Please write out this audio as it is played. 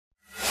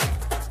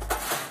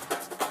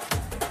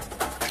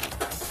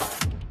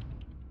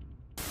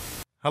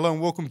Hello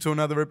and welcome to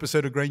another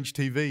episode of Grange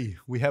TV.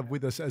 We have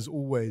with us, as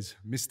always,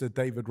 Mr.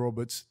 David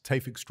Roberts,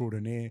 TAFE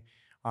extraordinaire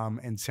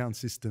and sound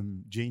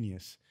system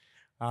genius.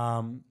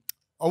 I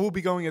will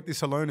be going at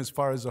this alone as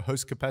far as a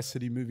host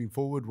capacity moving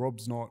forward.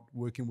 Rob's not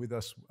working with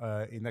us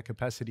in that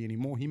capacity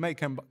anymore. He may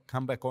come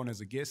back on as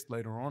a guest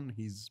later on.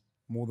 He's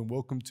more than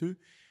welcome to.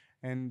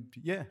 And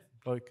yeah,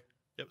 like...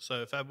 Yep,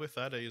 so Fab, with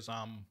that is,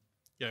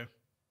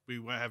 we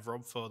won't have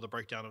Rob for the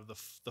breakdown of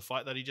the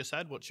fight that he just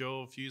had. What's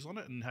your views on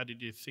it, and how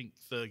did you think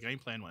the game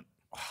plan went?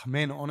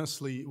 Man,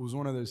 honestly, it was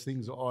one of those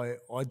things. I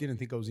didn't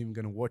think I was even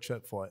going to watch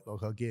that fight.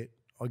 Like I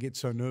get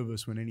so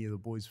nervous when any of the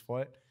boys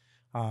fight,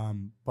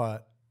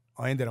 but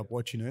I ended up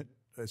watching it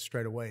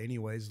straight away.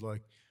 Anyways,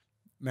 like,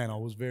 man, I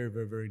was very,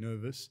 very, very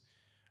nervous.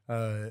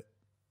 I'm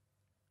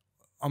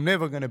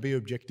never going to be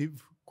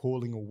objective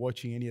calling or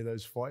watching any of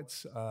those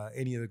fights.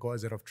 Any of the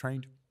guys that I've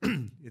trained,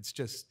 it's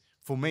just.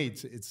 For me,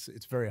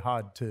 it's very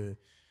hard to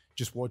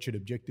just watch it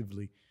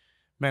objectively.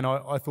 Man,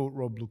 I thought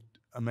Rob looked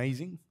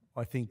amazing.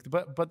 I think,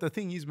 but the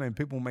thing is, man,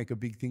 people make a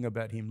big thing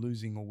about him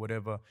losing or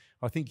whatever.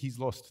 I think he's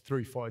lost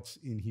 3 fights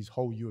in his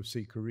whole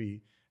UFC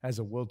career as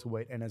a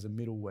welterweight and as a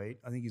middleweight.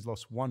 I think he's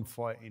lost 1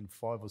 fight in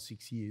 5 or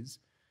 6 years.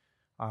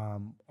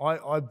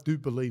 I do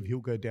believe he'll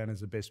go down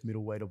as the best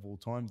middleweight of all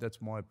time.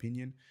 That's my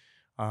opinion.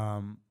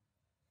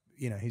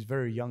 He's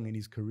very young in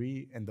his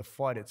career, and the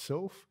fight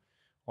itself,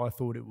 I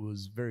thought it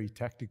was very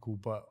tactical,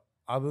 but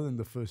other than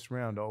the first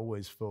round, I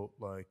always felt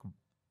like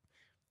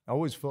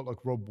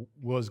Rob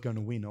was going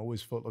to win. I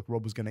always felt like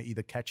Rob was going to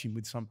either catch him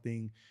with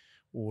something,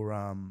 or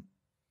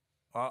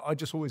I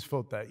just always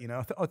felt that.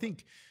 I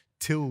think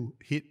Till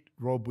hit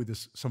Rob with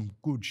some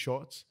good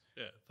shots.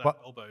 Yeah,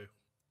 elbow.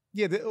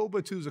 Yeah, the elbow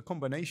too was a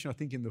combination. I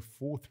think in the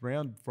 4th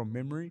round from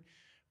memory,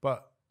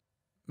 but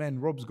man,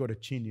 Rob's got a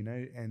chin,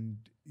 and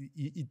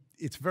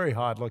it's very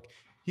hard. Like.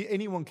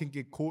 Anyone can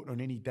get caught on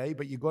any day,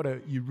 but you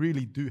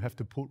really do have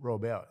to put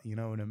Rob out, you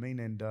know what I mean?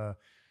 And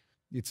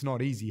it's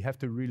not easy. You have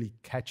to really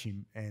catch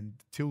him. And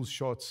Till's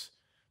shots,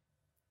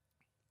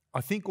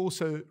 I think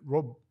also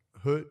Rob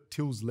hurt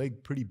Till's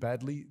leg pretty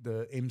badly,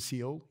 the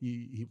MCL,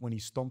 when he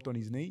stomped on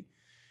his knee.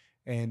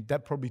 And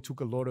that probably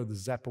took a lot of the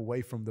zap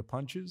away from the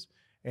punches.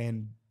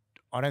 And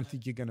I don't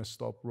think you're going to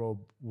stop Rob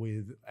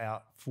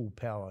without full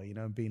power,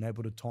 being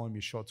able to time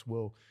your shots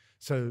well.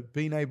 So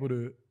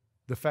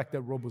the fact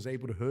that Rob was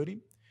able to hurt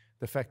him,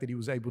 the fact that he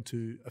was able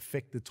to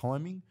affect the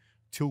timing,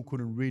 Till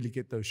couldn't really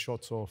get those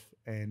shots off,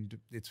 and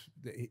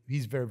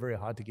he's very, very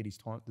hard to get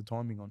the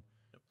timing on.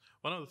 Yep.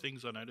 One of the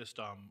things I noticed,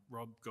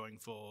 Rob going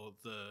for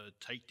the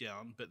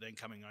takedown, but then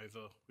coming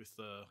over with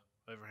the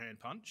overhand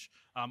punch.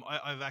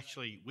 I've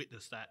actually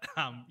witnessed that,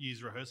 you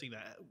rehearsing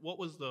that. What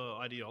was the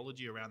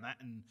ideology around that?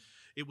 And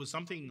it was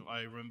something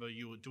I remember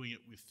you were doing it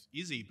with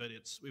Izzy, but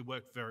it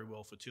worked very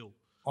well for Till.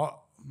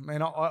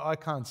 I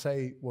can't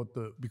say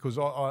because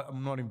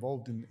I'm not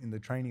involved in the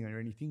training or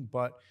anything,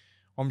 but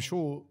I'm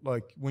sure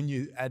like when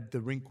you add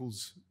the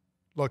wrinkles,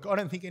 like I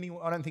don't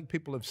think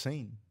people have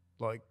seen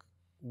like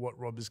what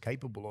Rob is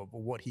capable of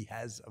or what he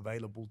has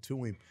available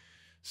to him.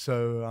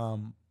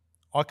 So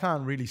I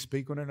can't really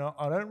speak on it.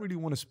 I don't really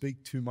want to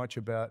speak too much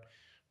about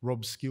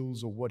Rob's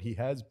skills or what he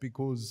has,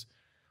 because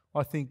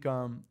I think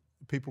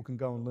people can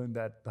go and learn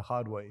that the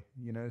hard way,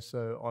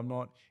 so I'm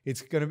not,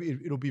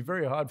 it'll be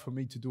very hard for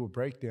me to do a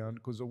breakdown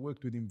because I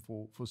worked with him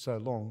for so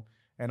long,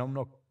 and I'm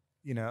not,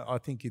 I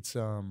think it's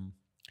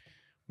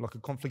like a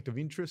conflict of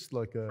interest,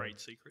 like a... Trade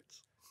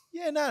secrets?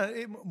 Yeah, no,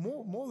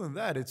 more than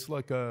that, it's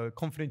like a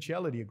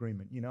confidentiality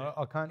agreement, Yeah.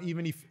 I can't,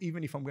 even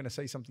if I'm going to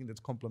say something that's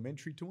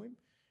complimentary to him,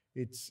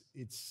 it's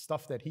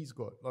stuff that he's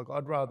got. Like,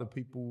 I'd rather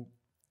people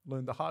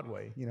learn the hard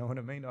way, you know what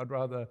I mean? I'd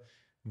rather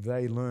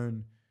they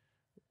learn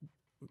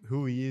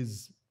who he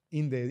is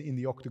in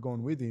the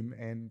octagon with him,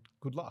 and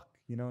good luck,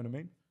 you know what I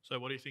mean? So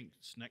what do you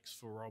think's next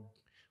for Rob?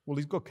 Well,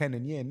 he's got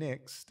Cannonier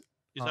next.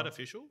 Is that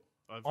official?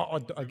 I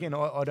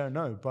don't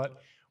know, but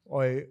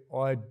I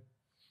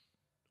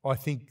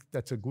think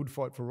that's a good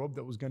fight for Rob.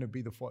 That was going to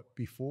be the fight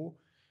before.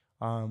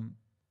 I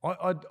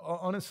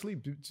honestly,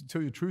 to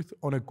tell you the truth,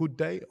 on a good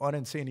day, I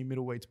don't see any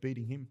middleweights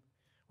beating him.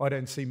 I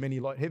don't see many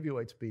light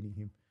heavyweights beating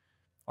him.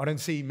 I don't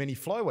see many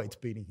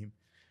flyweights beating him.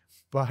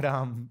 But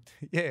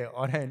yeah,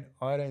 I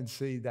don't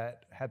see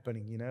that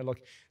happening.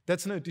 Like,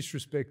 that's no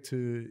disrespect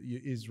to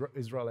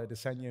Israel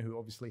Adesanya, who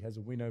obviously has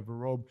a win over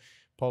Rob,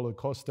 Paulo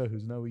Costa,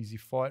 who's no easy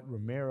fight,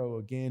 Romero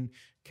again,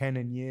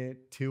 Cannonier,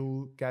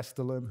 Till,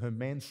 Gastelum,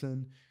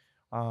 Hermanson.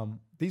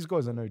 These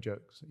guys are no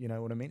jokes. You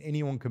know what I mean?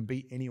 Anyone can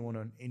beat anyone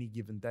on any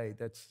given day.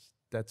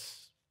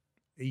 That's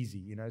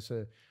easy.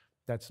 So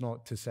that's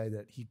not to say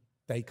that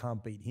they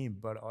can't beat him.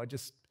 But I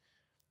just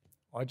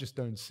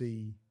don't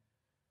see.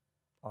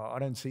 I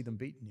don't see them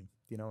beating him.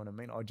 You know what I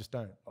mean? I just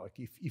don't. Like,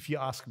 if you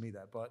ask me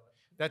that, but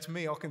that's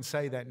me. I can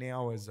say that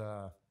now as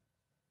a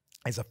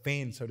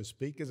fan, so to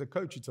speak. As a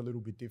coach, it's a little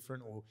bit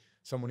different, or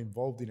someone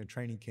involved in a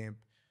training camp.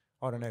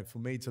 I don't know. For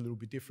me, it's a little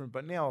bit different.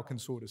 But now I can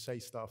sort of say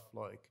stuff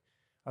like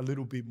a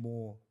little bit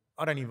more.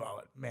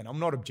 Man, I'm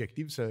not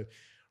objective. So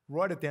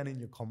write it down in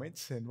your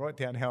comments and write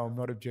down how I'm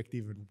not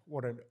objective and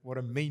what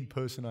a mean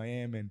person I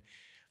am. And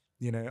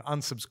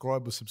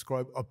unsubscribe or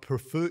subscribe. I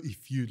prefer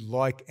if you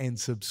like and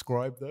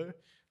subscribe though,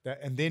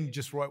 and then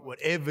just write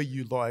whatever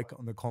you like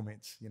on the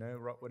comments.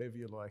 Write whatever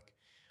you like.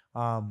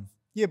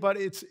 But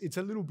it's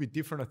a little bit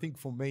different. I think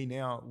for me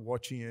now,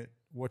 watching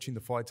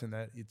the fights and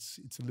that, it's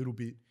a little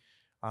bit.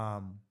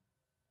 I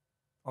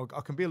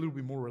can be a little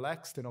bit more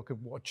relaxed, and I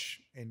can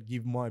watch and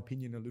give my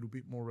opinion a little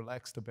bit more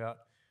relaxed about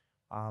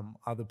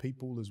other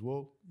people as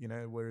well.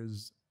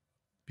 Whereas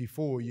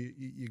before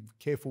you're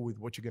careful with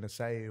what you're going to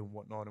say and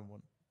whatnot and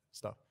what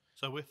stuff.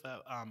 So with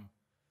that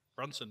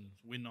Brunson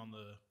win on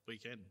the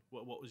weekend,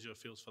 what was your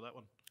feels for that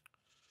one?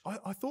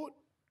 I thought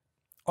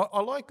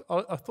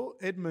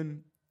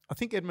Edmund. I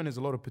think Edmund has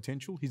a lot of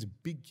potential. He's a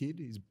big kid.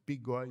 He's a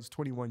big guy. He's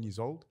 21 years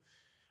old.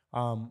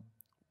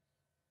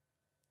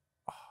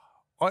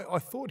 I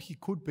thought he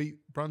could beat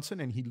Brunson,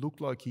 and he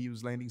looked like he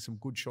was landing some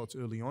good shots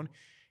early on.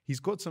 He's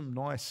got some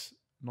nice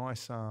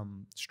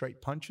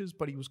straight punches,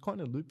 but he was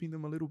kind of looping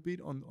them a little bit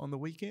on the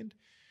weekend.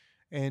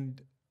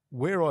 And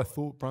where I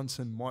thought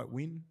Brunson might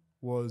win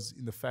was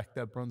in the fact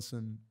that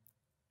Brunson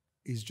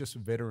is just a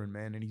veteran,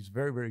 man, and he's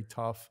very, very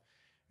tough.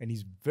 And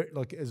he's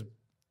as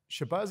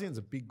Shabazian's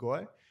a big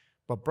guy,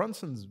 but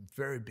Brunson's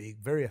very big,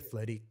 very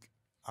athletic,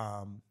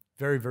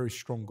 very, very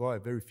strong guy,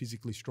 very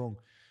physically strong.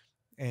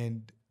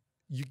 And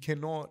you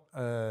cannot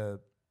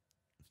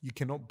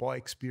buy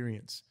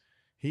experience.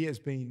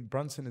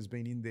 Brunson has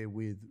been in there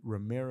with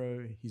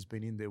Romero. He's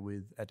been in there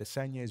with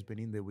Adesanya. He's been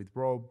in there with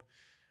Rob,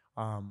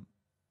 and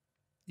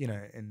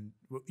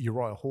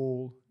Uriah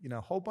Hall.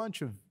 A whole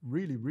bunch of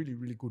really, really,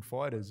 really good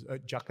fighters.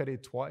 Jacare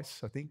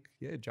twice, I think.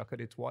 Yeah,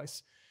 Jacare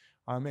twice.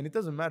 And it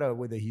doesn't matter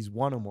whether he's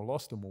won them or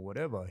lost them or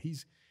whatever.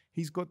 He's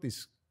got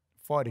this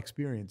fight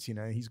experience.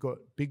 He's got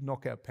big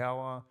knockout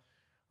power.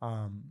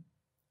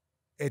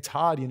 It's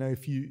hard,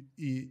 if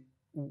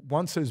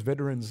once those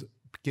veterans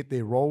get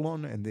their roll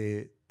on and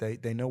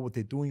they know what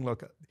they're doing,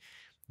 like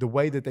the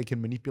way that they can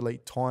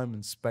manipulate time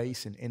and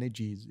space and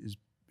energy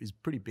is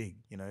pretty big.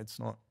 You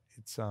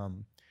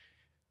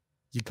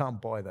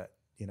can't buy that.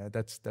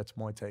 That's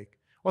my take.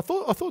 I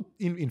thought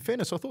in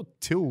fairness, I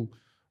thought Till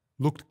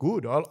looked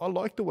good. I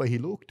liked the way he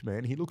looked,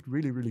 man. He looked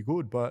really, really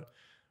good. But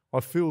I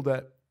feel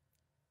that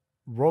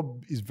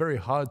Rob is very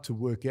hard to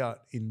work out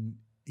in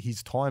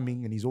his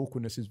timing, and his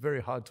awkwardness is very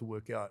hard to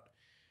work out.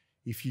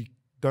 If you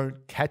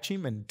don't catch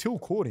him, and Till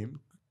caught him,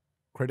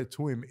 credit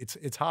to him,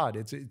 it's hard.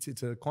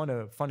 It's a kind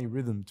of funny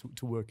rhythm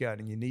to work out,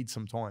 and you need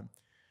some time.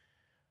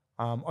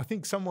 I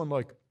think someone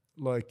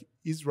like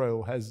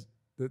Israel has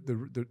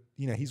the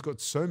he's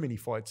got so many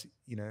fights,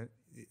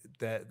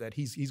 that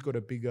he's got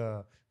a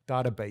bigger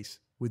database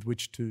with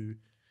which to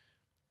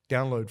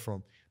download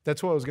from.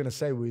 That's what I was going to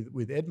say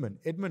with Edmund.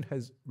 Edmund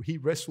he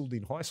wrestled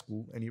in high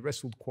school, and he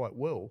wrestled quite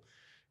well.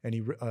 And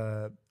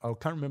I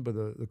can't remember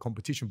the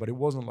competition, but it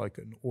wasn't like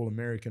an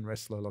all-American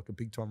wrestler, like a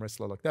big-time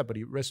wrestler like that, but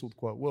he wrestled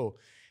quite well.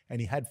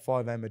 And he had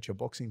 5 amateur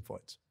boxing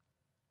fights.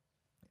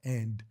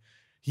 And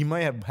he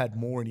may have had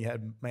more,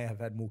 and may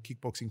have had more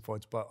kickboxing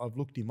fights, but I've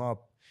looked him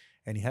up,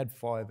 and he had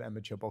 5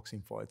 amateur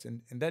boxing fights.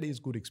 And that is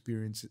good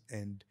experience,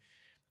 and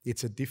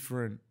it's a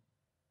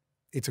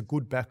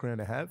good background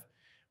to have.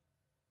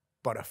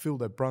 But I feel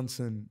that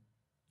Brunson,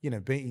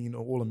 being an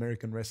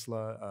all-American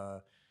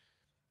wrestler,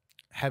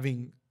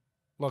 having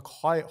like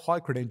high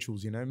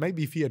credentials,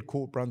 maybe if he had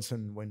caught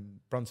Brunson when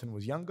Brunson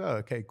was younger,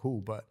 okay,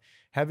 cool. But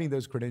having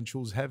those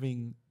credentials,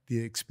 having the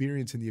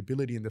experience and the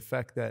ability, and the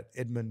fact that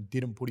Edmund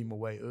didn't put him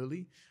away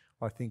early,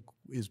 I think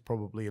is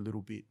probably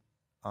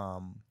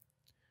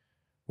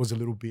was a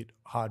little bit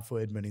hard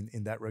for Edmund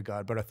in that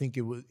regard. But I think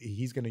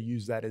he's going to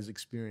use that as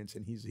experience,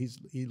 and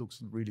he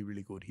looks really,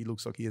 really good. He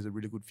looks like he has a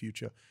really good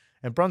future,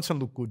 and Brunson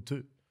looked good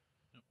too.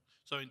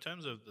 So in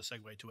terms of the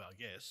segue to our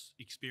guest,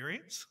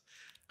 experience.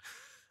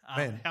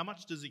 How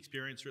much does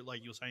experience, like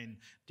you're saying,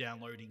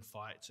 downloading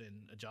fights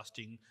and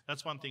adjusting?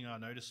 That's one thing I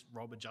noticed.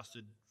 Rob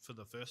adjusted for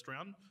the first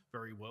round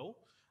very well.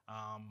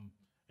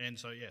 And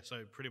so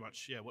pretty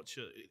much, what's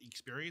your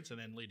experience, and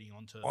then leading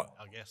on to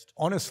our guest?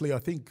 Honestly, I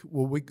think,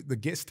 the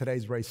guest today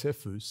is Ray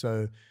Sefo.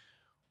 So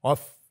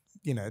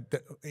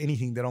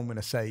anything that I'm going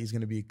to say is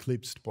going to be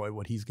eclipsed by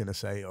what he's going to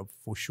say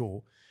for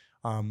sure.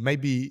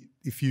 Maybe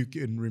if you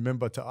can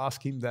remember to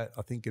ask him that,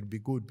 I think it'd be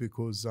good,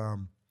 because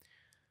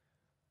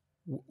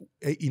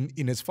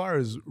in as far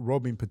as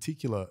Rob in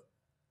particular,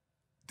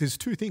 there's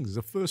 2 things.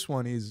 The first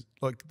one is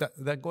like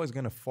that guy's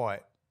going to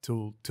fight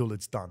till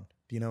it's done.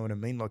 Do you know what I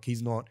mean? Like,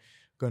 he's not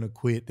going to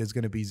quit. There's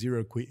going to be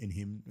 0 quit in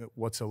him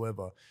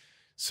whatsoever.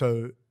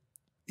 So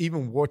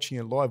even watching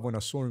it live, when I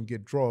saw him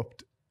get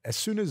dropped, as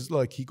soon as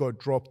he got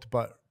dropped,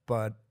 but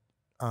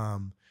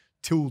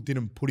Till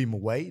didn't put him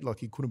away,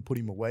 he couldn't put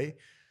him away.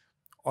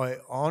 I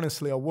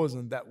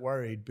wasn't that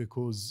worried,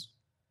 because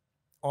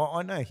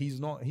I know he's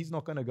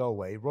not going to go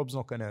away. Rob's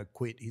not going to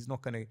quit.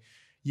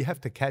 You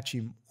have to catch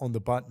him on the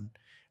button.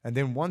 And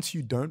then once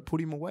you don't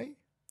put him away,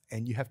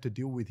 and you have to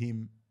deal with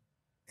him,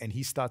 and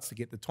he starts to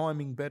get the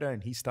timing better,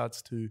 and he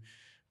starts to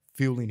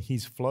feel in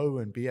his flow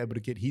and be able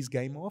to get his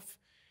game off.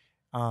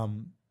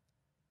 And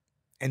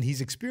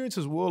his experience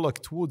as well,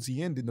 towards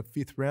the end in the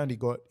 5th round, he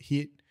got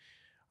hit.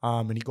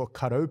 and he got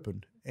cut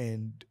open.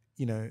 And,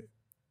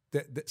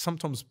 that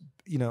sometimes,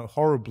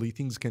 horribly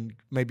things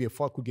maybe a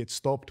fight could get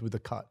stopped with a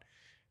cut,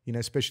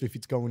 especially if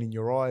it's going in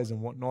your eyes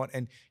and whatnot.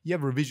 And you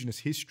have revisionist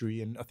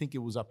history, and I think it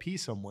was up here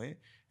somewhere,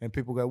 and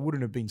people go,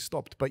 wouldn't have been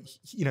stopped. But,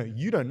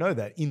 you don't know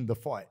that in the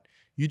fight.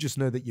 You just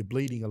know that you're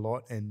bleeding a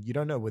lot, and you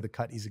don't know where the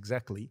cut is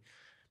exactly.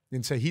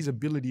 And so his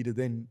ability to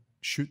then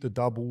shoot the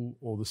double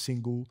or the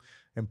single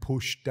and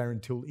push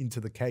Darren Till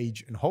into the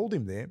cage and hold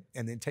him there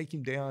and then take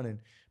him down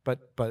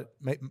but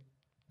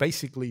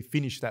basically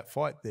finish that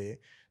fight there,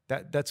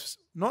 that's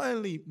not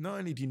only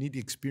do you need the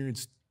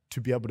experience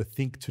to be able to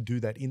think to do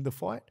that in the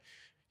fight,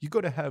 you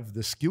got to have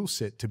the skill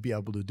set to be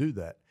able to do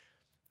that.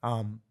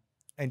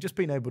 And just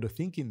being able to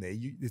think in there,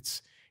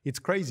 it's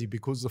crazy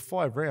because the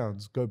 5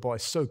 rounds go by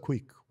so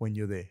quick when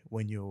you're there,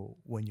 when you're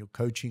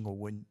coaching,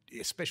 or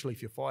especially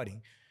if you're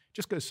fighting,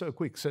 just goes so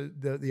quick. So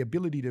the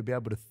ability to be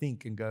able to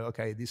think and go,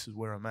 okay, this is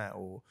where I'm at,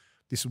 or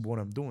this is what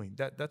I'm doing.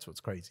 That's what's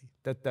crazy.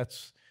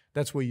 That's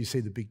where you see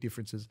the big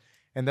differences,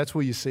 and that's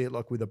where you see it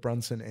like with a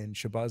Brunson and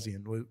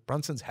Shabazian. Where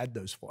Brunson's had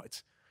those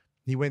fights.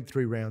 He went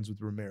 3 rounds with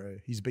Romero.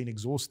 He's been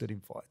exhausted in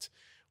fights,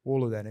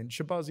 all of that. And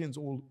Shabazian's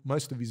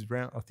most of his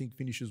round, I think,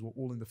 finishes were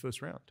all in the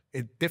first round.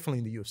 Definitely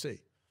in the UFC.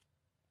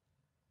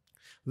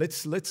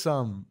 Let's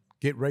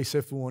get Ray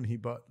Sefo on here,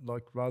 but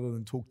rather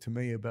than talk to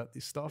me about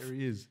this stuff, here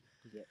he is.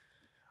 Yeah.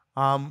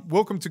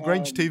 Welcome to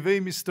Grange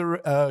TV,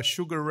 Mr.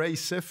 Sugar Ray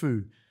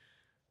Sefo.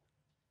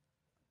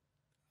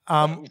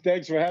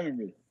 Thanks for having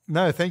me.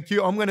 No, thank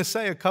you. I'm going to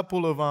say a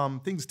couple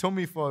of things. Tell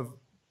me if I've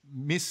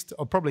missed.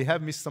 I probably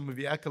have missed some of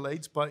your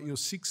accolades, but you're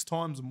 6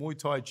 times Muay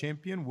Thai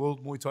champion,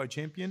 world Muay Thai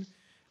champion,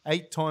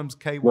 8 times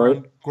K1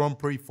 right. Grand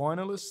Prix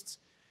finalists,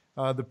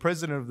 the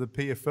president of the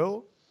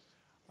PFL,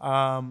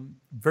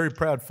 very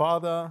proud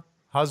father,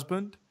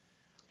 husband.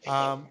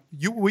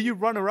 Were you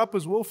runner-up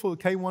as well for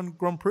the K1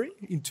 Grand Prix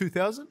in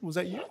 2000? Was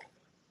that you?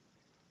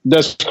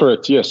 That's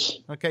correct, yes.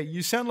 Okay,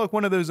 you sound like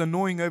one of those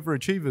annoying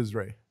overachievers,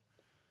 Ray.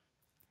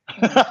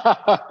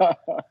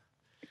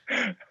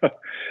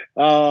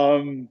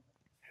 The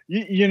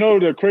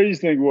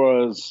crazy thing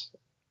was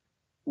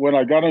when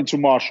I got into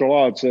martial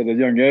arts at a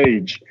young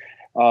age,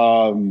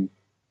 I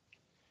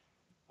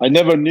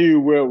never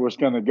knew where it was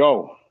going to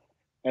go.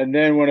 And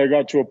then when I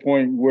got to a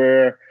point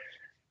where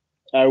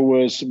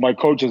my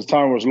coach at the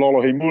time was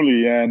Lolo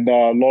Himuli, and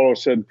Lolo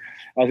said,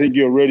 I think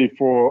you're ready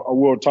for a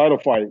world title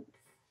fight.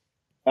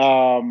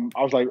 I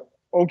was like,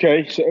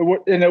 okay.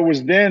 So it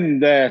was then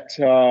that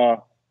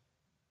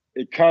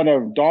it kind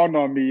of dawned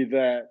on me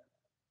that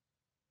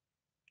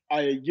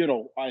I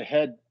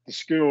had the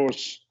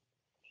skills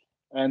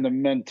and the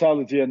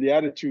mentality and the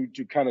attitude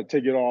to kind of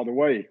take it all the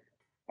way,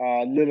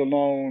 let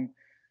alone,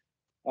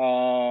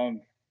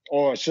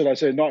 or should I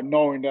say, not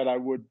knowing that I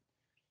would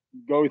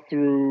go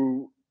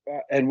through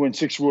and win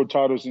 6 world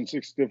titles in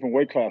 6 different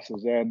weight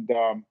classes. And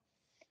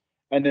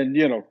then,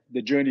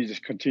 the journey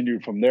just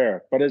continued from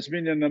there. But it's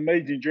been an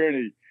amazing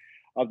journey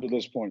up to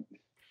this point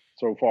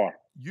so far.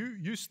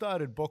 You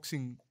started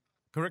boxing,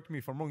 correct me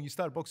if I'm wrong, you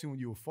started boxing when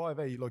you were 5,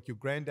 like your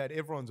granddad,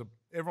 everyone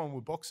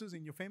were boxers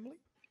in your family?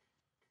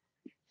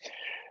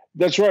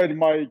 That's right.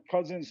 My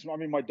cousins,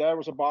 my dad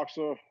was a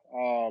boxer.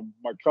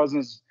 My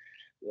cousins,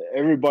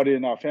 everybody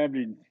in our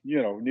family,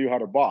 knew how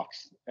to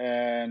box.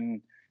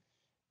 And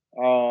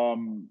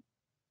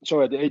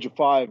so at the age of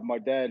 5, my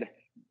dad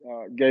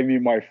gave me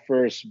my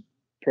first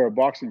pair of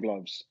boxing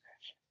gloves.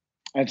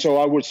 And so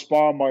I would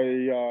spar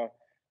my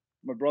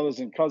brothers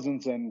and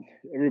cousins and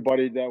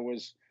everybody that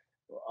was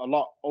a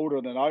lot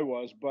older than I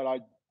was. But I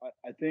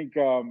think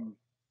I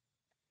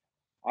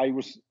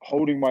was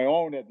holding my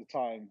own at the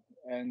time.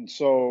 And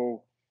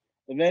so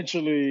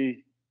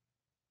eventually,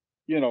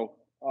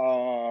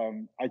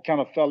 I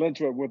kind of fell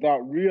into it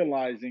without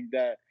realizing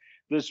that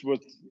this was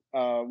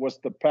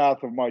the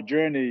path of my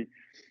journey,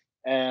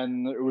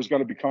 and it was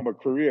going to become a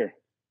career.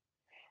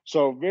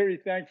 So very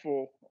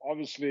thankful.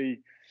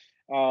 Obviously,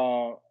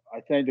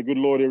 I thank the good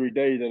Lord every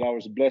day that I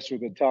was blessed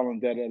with a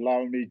talent that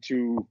allowed me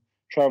to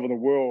travel the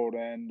world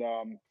and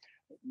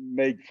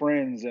make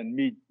friends and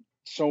meet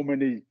so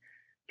many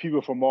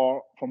people from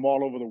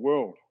all over the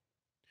world.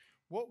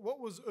 What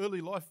was early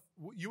life?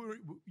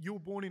 You were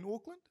born in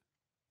Auckland?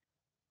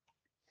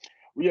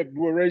 We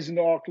were raised in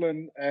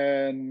Auckland,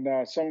 and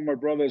some of my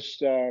brothers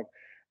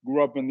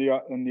grew up in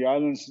the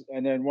islands,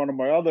 and then one of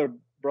my other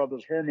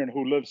brothers, Herman,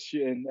 who lives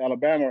here in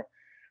Alabama,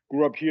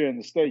 grew up here in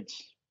the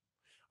States.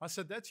 I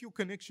said, that's your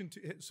connection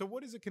to. So,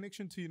 what is the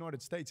connection to the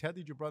United States? How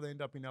did your brother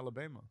end up in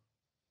Alabama?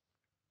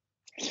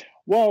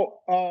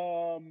 Well,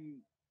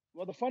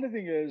 the funny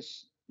thing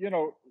is,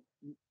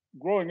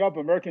 growing up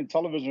American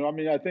television.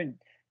 I think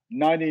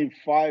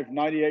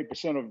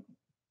 98% of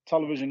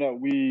television that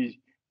we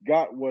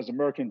got was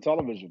American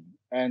television.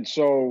 And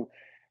so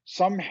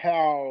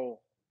somehow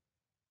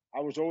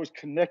I was always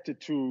connected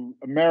to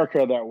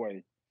America that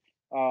way.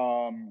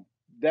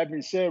 That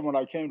being said, when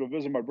I came to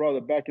visit my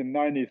brother back in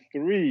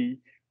 93,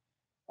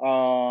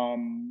 I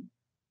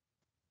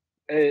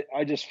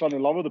just fell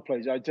in love with the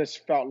place. I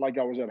just felt like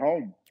I was at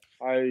home.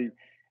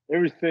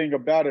 everything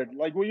about it.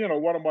 Like, well,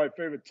 one of my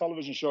favorite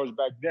television shows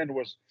back then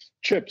was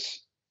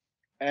Chips.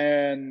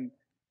 And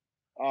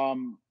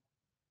um,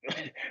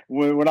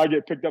 when I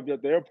get picked up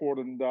at the airport,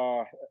 and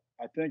I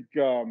think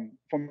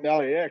from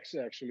LAX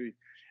actually,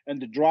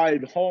 and the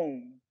drive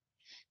home,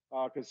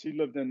 because he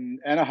lived in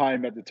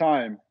Anaheim at the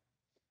time,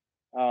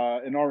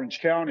 in Orange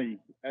County,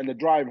 and the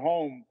drive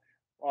home,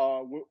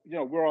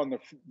 we're on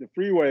the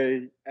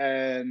freeway,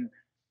 and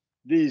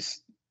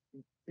these,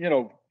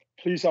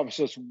 police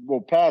officers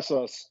will pass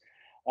us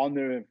on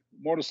their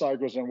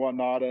motorcycles and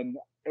whatnot, and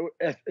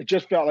it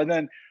just felt. And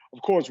then,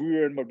 of course, we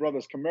were in my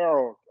brother's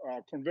Camaro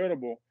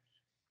convertible,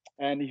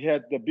 and he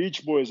had the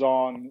Beach Boys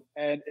on,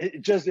 and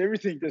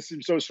everything just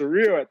seemed so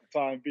surreal at the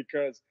time,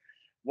 because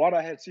what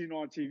I had seen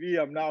on TV,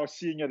 I'm now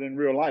seeing it in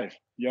real life.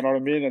 You know what I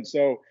mean? And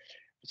so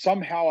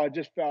somehow I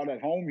just felt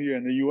at home here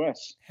in the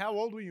U.S. How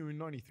old were you in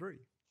 '93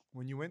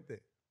 when you went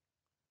there?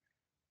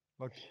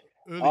 Like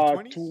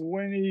early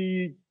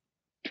 20s?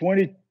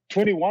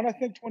 21, I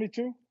think,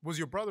 22. Was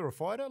your brother a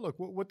fighter? Like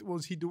what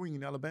was he doing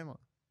in Alabama?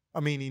 I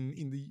mean,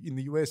 in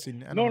the U.S. in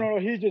No,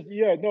 Anaheim.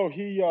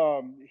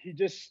 he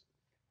just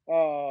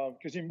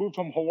because he moved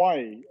from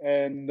Hawaii,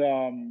 and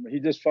he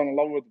just fell in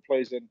love with the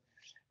place, and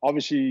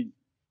obviously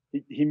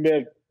he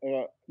met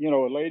a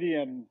lady,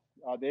 and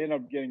they ended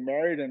up getting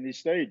married, and he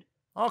stayed.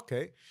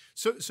 Okay,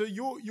 so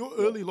your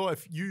early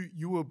life,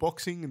 you were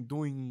boxing and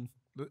doing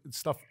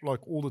stuff like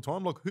all the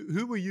time. Like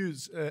who were you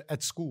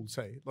at school?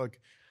 Say, like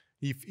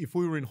if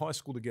we were in high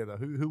school together,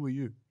 who were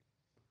you?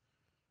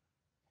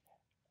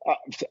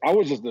 I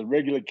was just a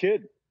regular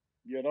kid,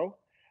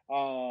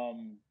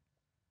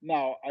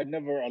 Now, I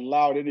never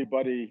allowed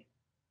anybody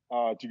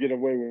to get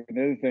away with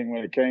anything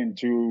when it came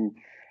to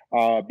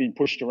being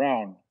pushed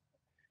around.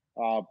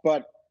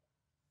 But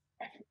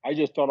I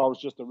just thought I was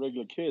just a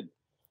regular kid.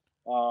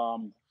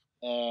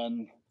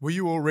 And were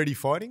you already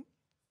fighting?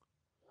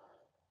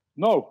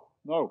 No.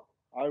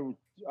 I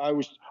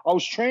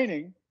was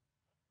training.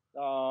 I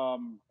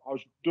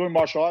was doing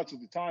martial arts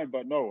at the time,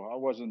 but no, I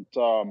wasn't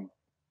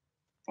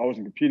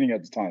competing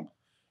at the time.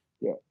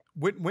 Yeah.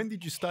 When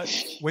did you start?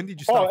 When did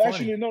you start? Oh,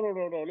 actually, no.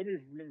 Let me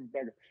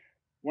back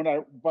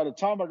up. By the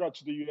time I got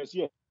to the US,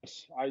 yes,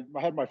 I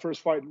had my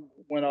first fight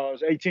when I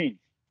was 18.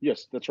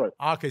 Yes, that's right.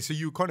 Okay, so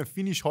you kind of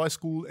finished high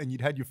school and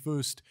you'd had your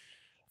first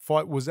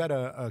fight. Was that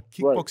a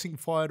kickboxing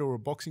fight or a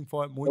boxing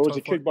fight? It was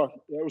a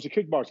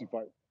kickboxing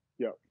fight.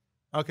 Yeah.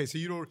 Okay,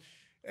 so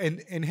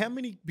and how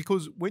many?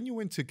 Because when you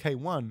went to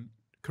K1,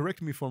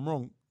 correct me if I'm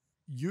wrong,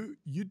 you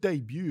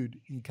debuted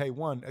in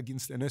K1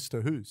 against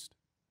Ernesto Hoost.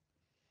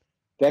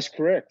 That's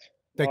correct.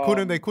 They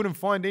couldn't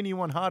find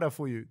anyone harder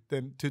for you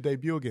than to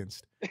debut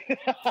against.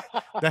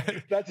 Yeah,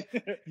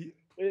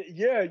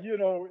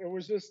 it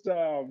was just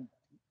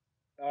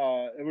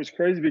it was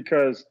crazy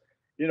because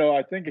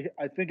I think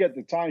at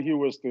the time he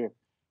was the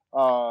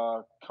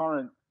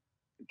current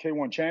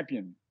K1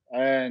 champion,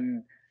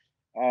 and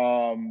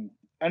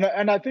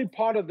I think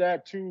part of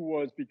that too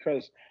was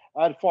because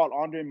I had fought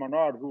Andre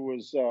Menard, who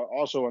was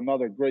also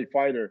another great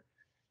fighter,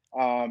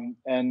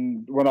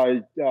 and when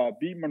I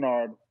beat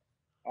Menard.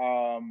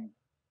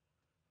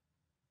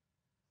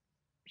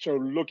 So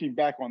looking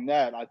back on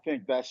that, I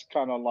think that's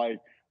kind of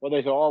like, well,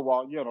 they say, oh,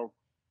 well,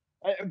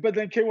 but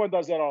then K1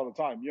 does that all the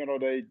time.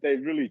 They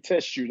really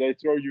test you. They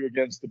throw you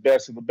against the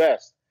best of the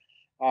best.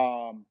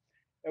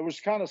 It was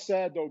kind of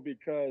sad, though,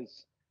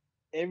 because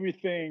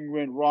everything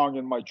went wrong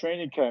in my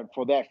training camp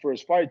for that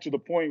first fight, to the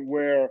point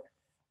where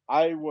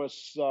I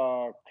was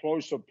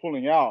close to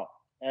pulling out.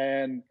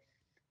 And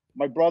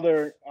my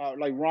brother,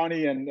 like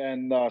Ronnie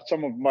and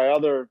some of my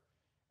other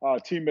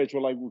teammates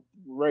were like,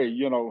 Ray,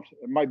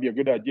 it might be a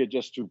good idea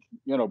just to,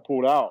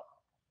 pull out.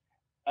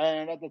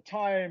 And at the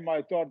time,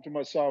 I thought to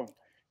myself,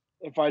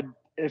 if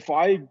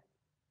I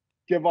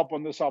give up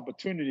on this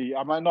opportunity,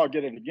 I might not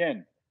get it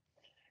again.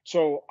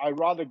 So I'd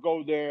rather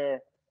go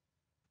there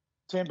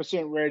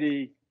 10%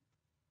 ready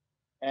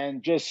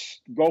and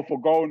just go for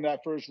gold in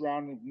that first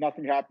round. If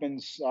nothing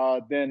happens,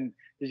 then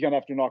he's going to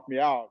have to knock me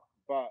out.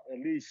 But at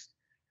least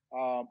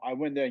I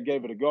went there and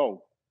gave it a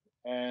go.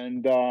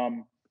 And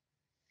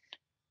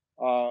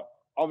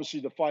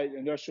obviously the fight,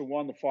 Inertia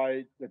won the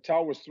fight. The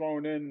towel was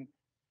thrown in,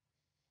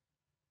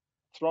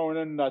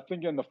 I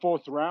think, in the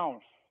fourth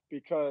round,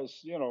 because,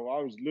 I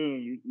was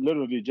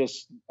literally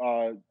just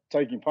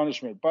taking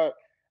punishment. But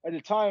at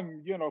the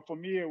time, for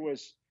me, it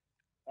was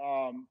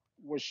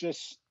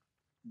just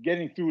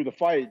getting through the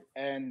fight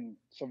and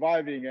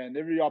surviving, and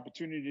every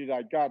opportunity that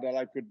I got that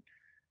I could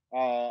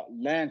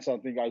land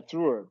something, I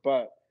threw it.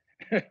 But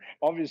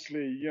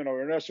obviously,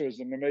 Ernesto is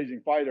an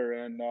amazing fighter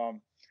and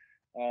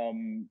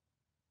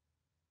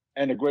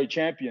a great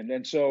champion.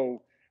 And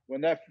so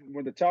when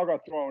the towel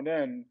got thrown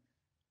in,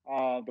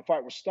 the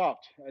fight was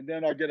stopped. And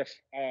then I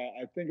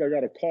think I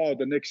got a call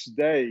the next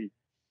day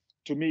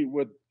to meet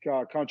with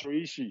Kancho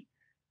Ishii,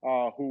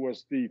 who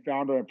was the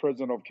founder and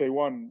president of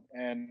K1,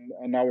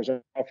 and I was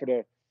offered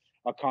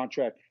a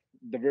contract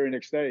the very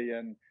next day.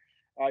 And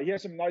he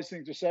had some nice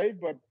things to say,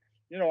 but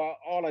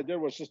all I did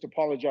was just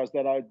apologize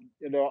that a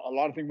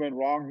lot of things went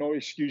wrong, no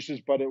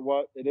excuses, but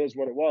it is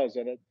what it was.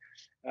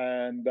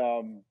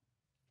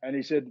 And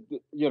he said,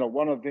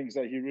 one of the things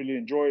that he really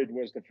enjoyed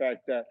was the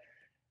fact that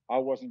I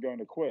wasn't going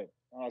to quit.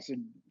 I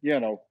said,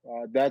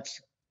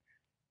 that's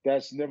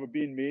never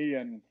been me.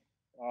 And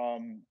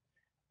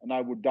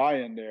I would die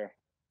in there.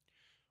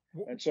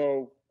 And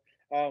so,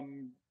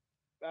 and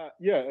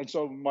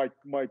so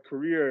my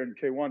career in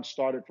K1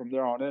 started from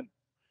there on in.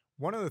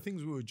 One of the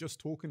things we were just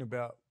talking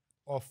about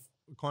off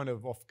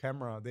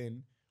camera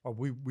then,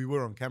 we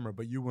were on camera,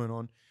 but you weren't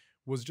on,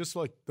 was just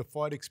like the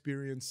fight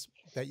experience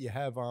that you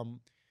have.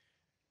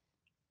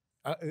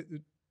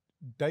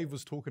 Dave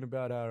was talking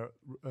about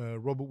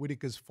Robert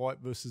Whittaker's fight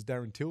versus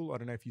Darren Till. I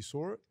don't know if you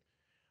saw it.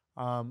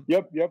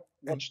 Yep.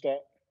 Watched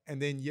that.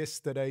 And then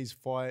yesterday's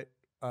fight,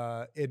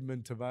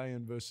 Edmund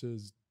Tavayan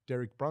versus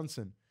Derek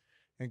Brunson,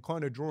 and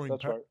kind of drawing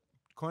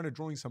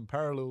some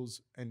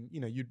parallels. And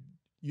you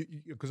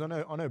because I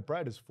know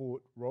Brad has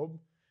fought Rob,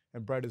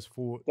 and Brad has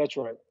fought. That's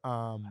right.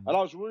 And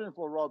I was rooting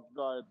for Rob,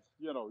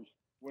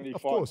 when he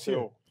fought Till.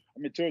 Yeah. I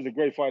mean, Till's a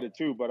great fighter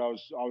too, but I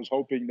was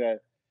hoping that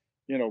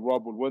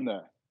Rob would win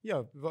that.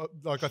 Yeah,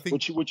 like I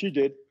think which he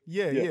did.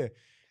 Yeah.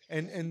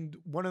 And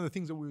one of the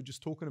things that we were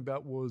just talking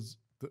about was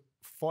the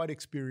fight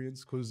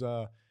experience, because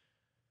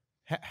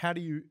how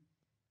do you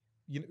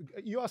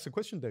asked the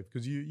question, Dave,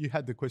 because you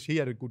had the question. He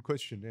had a good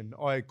question, and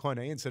I kind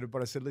of answered it,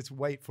 but I said let's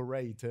wait for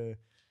Ray to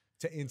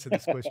answer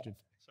this question.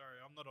 Sorry,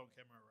 I'm not on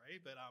camera, Ray,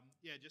 but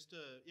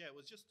it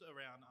was just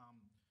around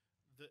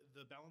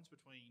the balance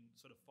between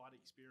sort of fight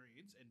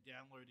experience and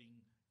downloading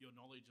your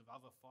knowledge of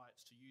other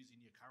fights to use in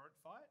your current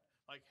fight.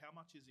 Like, how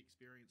much is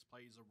experience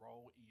plays a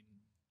role in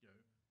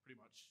pretty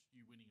much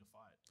you winning a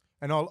fight?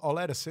 And I'll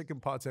add a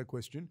second part to that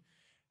question.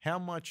 How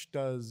much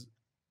does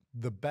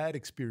the bad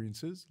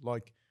experiences,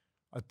 like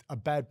a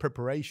bad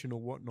preparation or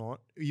whatnot,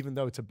 even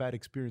though it's a bad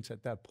experience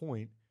at that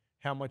point,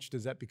 how much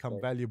does that become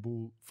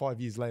valuable 5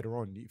 years later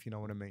on, if you know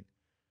what I mean?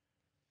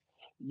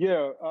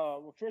 Yeah.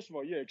 Well, first of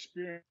all,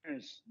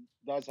 experience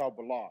does help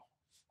a lot,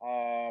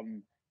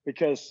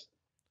 because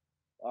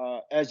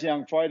as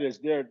young fighters,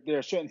 there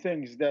are certain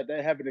things that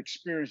they haven't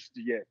experienced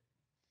yet,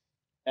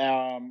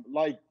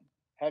 like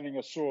having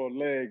a sore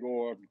leg,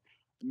 or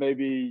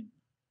maybe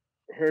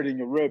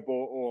hurting a rib,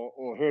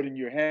 or hurting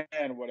your hand,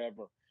 or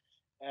whatever.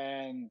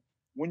 And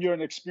when you're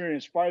an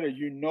experienced fighter,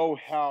 you know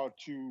how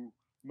to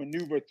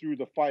maneuver through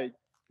the fight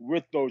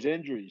with those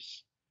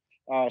injuries.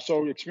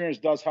 So experience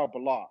does help a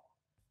lot.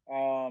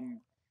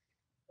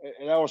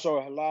 It also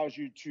allows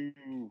you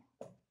to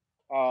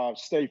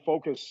stay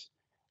focused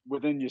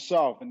within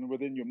yourself and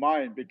within your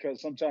mind, because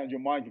sometimes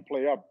your mind can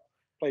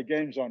play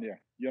games on you.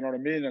 You know what I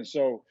mean? And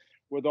so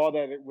with all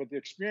that, with the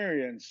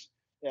experience,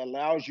 it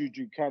allows you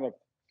to kind of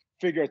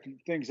figure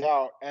things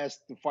out as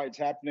the fight's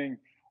happening,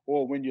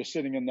 or when you're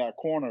sitting in that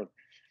corner.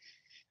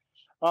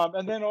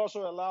 And then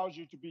also allows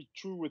you to be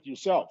true with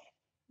yourself,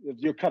 if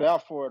you're cut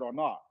out for it or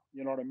not.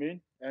 You know what I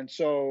mean? And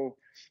so,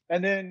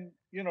 and then,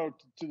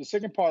 to the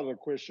second part of the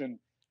question,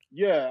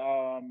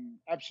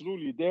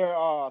 absolutely. There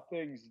are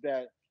things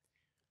that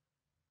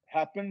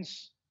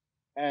happens.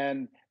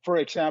 And for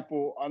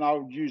example, and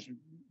I'll use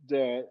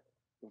the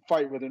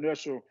fight with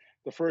Inertial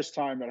the first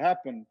time it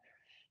happened.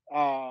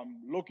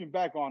 Looking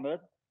back on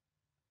it,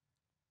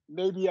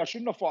 maybe I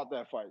shouldn't have fought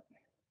that fight,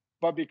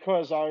 but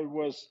because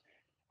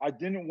I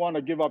didn't want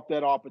to give up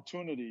that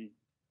opportunity,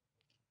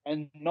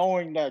 and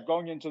knowing that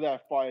going into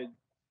that fight,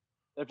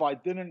 if I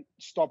didn't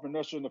stop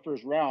Inertial in the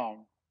first round,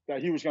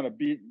 that he was going to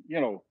beat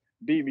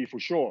me for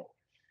sure.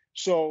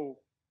 So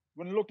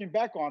when looking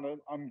back on it,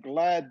 I'm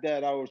glad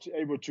that I was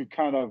able to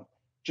kind of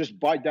just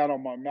bite down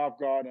on my mouth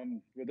guard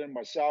and within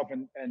myself,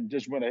 and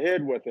just went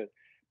ahead with it,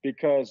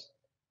 because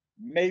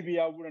maybe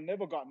I would have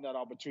never gotten that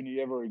opportunity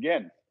ever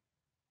again.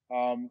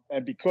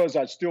 And because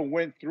I still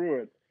went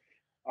through it,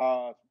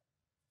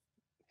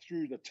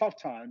 through the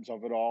tough times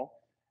of it all,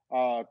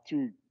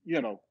 through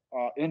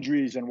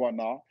injuries and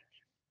whatnot.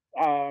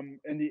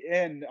 In the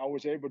end, I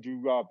was able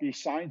to be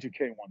signed to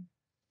K1,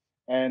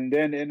 and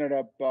then ended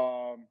up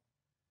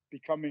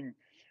becoming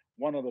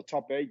one of the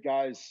top 8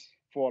 guys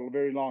for a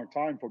very long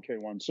time for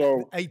K1.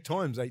 So 8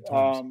 times. 8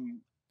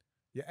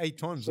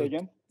 times. Say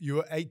again? You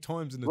were 8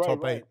 times in the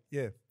top 8.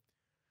 Yeah,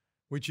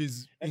 which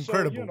is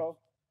incredible.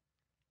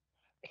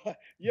 So,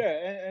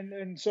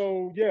 and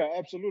so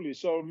absolutely.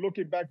 So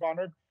looking back on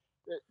it,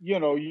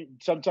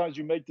 sometimes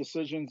you make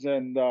decisions,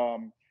 and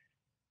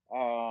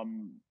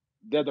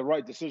they're the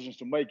right decisions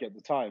to make at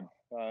the time.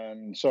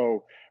 And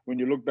so when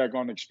you look back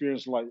on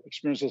experiences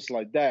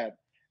like that,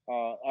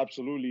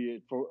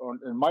 absolutely,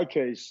 in my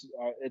case,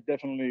 it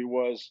definitely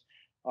was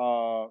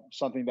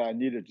something that I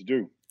needed to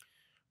do.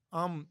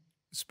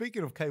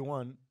 Speaking of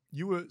K1,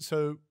 you were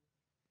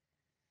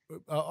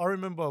I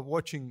remember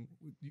watching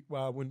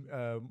when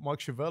Mike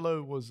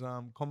Chiavello was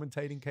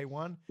commentating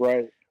K1.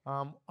 Right.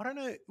 I don't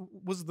know.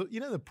 Was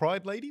the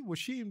Pride lady? Was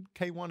she in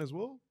K1 as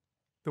well?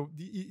 Do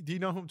you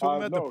know who I'm talking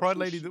about? No, the Pride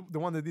lady, the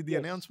one that did the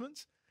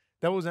announcements.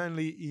 That was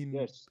only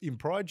in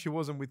Pride. She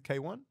wasn't with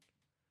K1.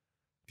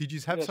 Did you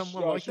have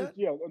someone like that?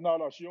 Yeah,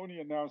 no, she only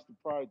announced the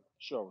Pride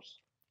shows.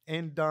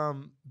 And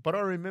but I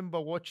remember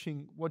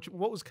watching what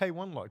was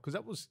K1 like, because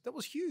that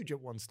was huge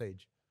at one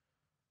stage.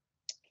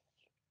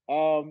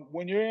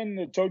 When you're in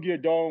the Tokyo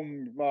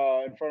Dome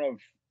in front of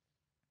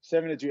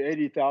 70 to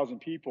 80,000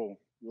 people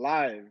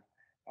live,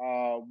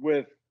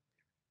 with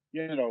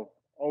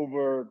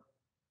over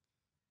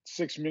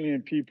 6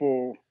 million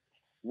people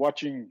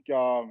watching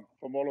from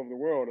all over the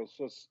world, it's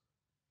just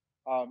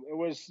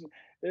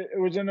it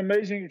was an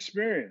amazing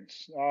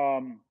experience.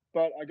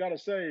 But I gotta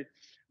say,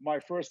 my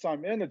first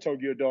time in the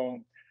Tokyo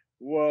Dome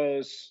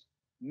was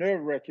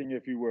nerve-wracking,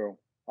 if you will,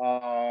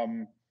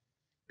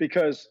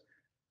 because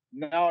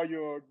now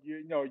you're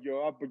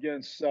up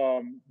against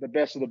the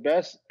best of the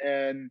best,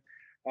 and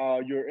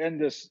you're in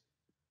this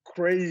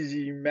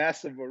crazy,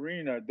 massive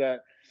arena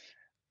that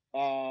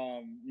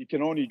you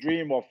can only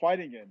dream of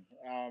fighting in,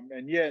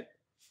 and yet,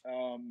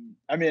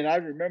 I mean, I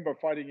remember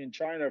fighting in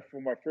China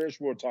for my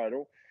first world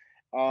title,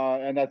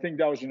 and I think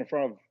that was in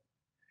front of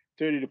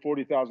 30 to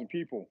 40,000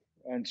 people.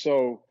 And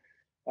so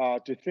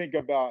to think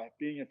about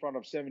being in front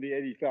of 70,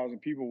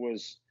 80,000 people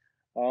was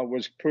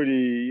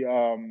pretty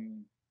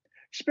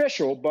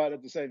special, but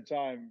at the same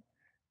time,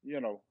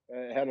 it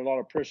had a lot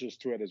of pressures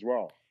to it as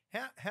well.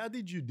 How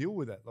did you deal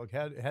with that? Like,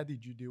 how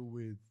did you deal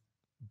with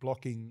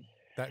blocking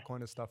that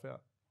kind of stuff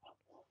out?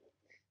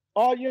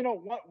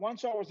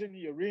 Once I was in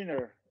the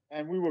arena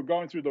and we were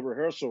going through the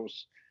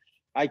rehearsals,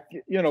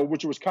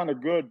 which was kind of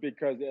good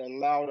because it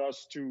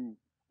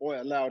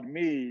allowed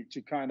me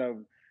to kind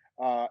of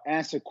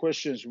answer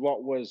questions,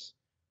 what was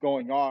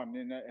going on,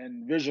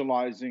 and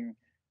visualizing,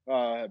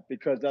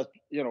 because that's,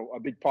 a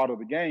big part of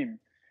the game,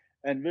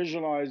 and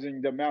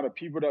visualizing the amount of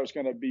people that was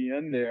going to be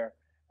in there,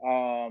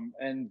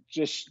 and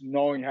just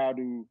knowing how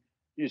to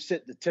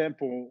set the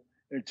tempo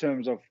in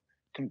terms of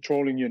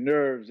controlling your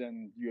nerves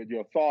and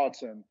your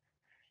thoughts, and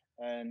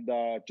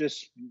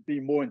just be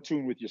more in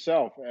tune with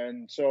yourself.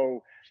 And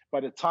so by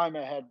the time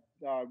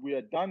we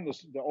had done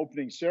the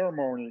opening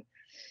ceremony,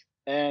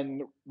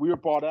 and we were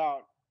brought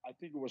out, I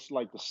think it was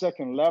like the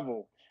second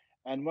level.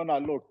 And when I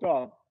looked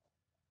up,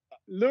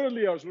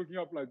 literally I was looking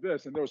up like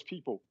this, and there was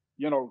people,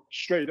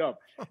 straight up.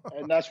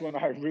 And that's when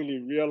I really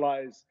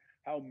realized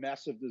how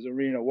massive this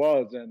arena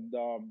was. And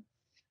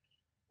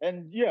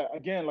yeah,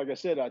 again, like I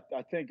said, I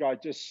think I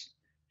just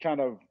kind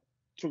of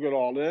took it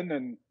all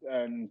in,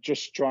 and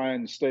just try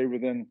and stay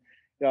within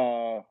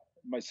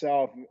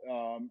myself,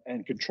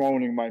 and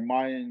controlling my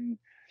mind,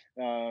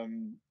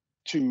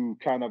 to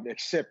kind of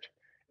accept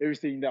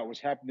everything that was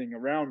happening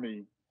around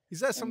me. Is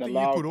that something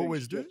you could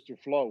always do? To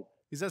flow.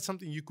 Is that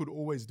something you could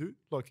always do?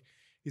 Like,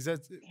 is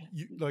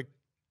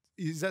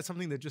that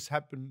something that just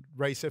happened?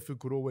 Ray Sefo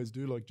could always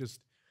do, like,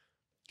 just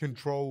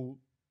control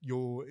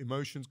your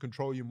emotions,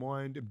 control your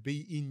mind, and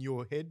be in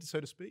your head, so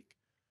to speak.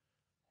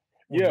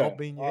 Or not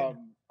be in your head.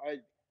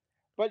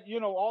 But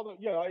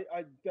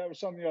that was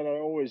something that I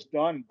always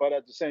done. But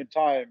at the same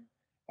time,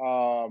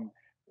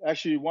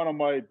 actually, one of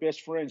my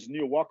best friends,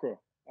 Neil Walker,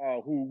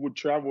 who would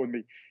travel with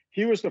me,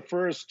 he was the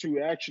first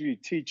to actually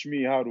teach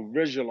me how to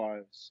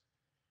visualize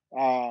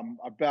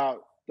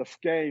about the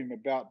game,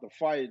 about the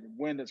fight,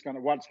 what's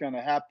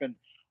gonna happen,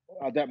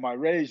 that my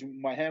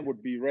hand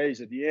would be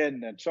raised at the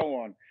end, and so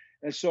on.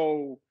 And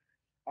so,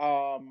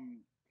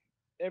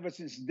 ever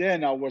since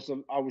then, I was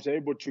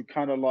able to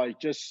kind of like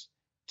just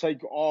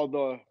take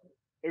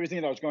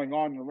everything that was going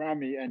on around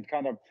me and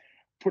kind of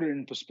put it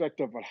in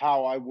perspective of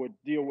how I would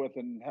deal with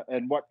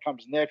and what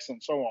comes next, and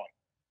so on.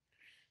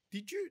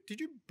 Did you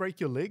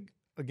break your leg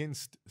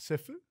against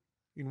Sefo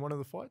in one of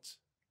the fights?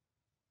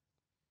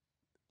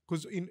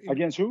 Because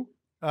against who?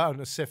 Oh,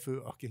 no,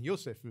 Sefo. Okay, you're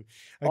Sefo.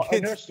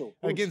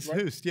 Against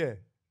Hoost, yeah.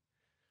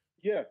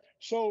 Yeah.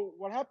 So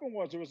what happened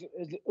was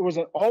it was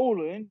an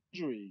old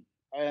injury,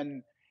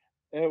 and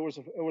it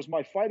was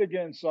my fight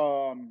against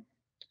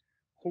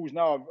who's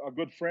now a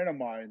good friend of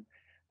mine,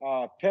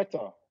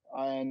 Peta,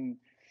 and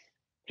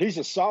he's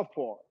a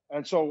southpaw.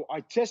 And so I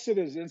tested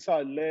his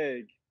inside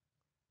leg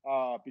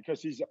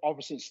because he's the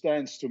opposite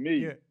stance to me.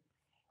 Yeah.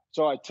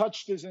 So I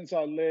touched his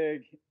inside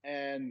leg,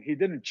 and he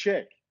didn't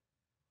check.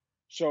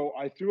 So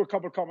I threw a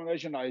couple of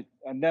combinations,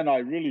 and then I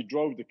really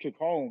drove the kick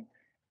home,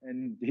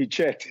 and he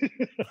checked.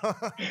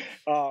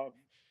 And I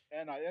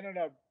ended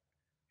up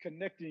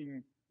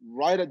connecting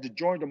right at the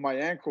joint of my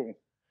ankle,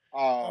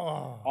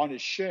 on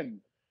his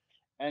shin,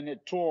 and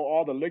it tore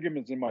all the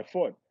ligaments in my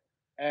foot.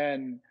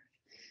 And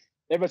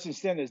ever since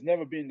then, it's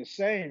never been the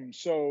same.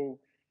 So,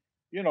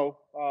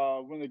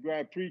 when the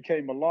Grand Prix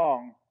came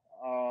along,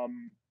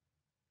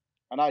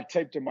 and I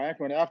taped in my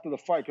ankle, and after the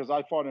fight, because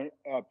I fought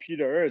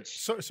Peter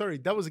Ertz. Sorry,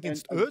 that was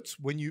against Ertz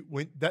when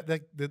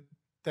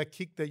that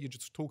kick that you're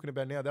just talking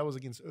about now. That was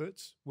against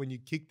Ertz when you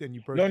kicked and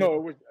you broke. It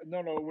was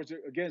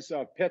against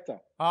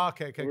Peta.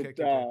 Okay.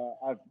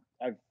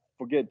 I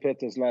forget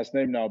Peta's last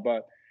name now,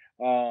 but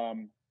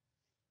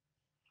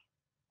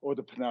or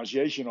the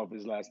pronunciation of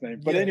his last name.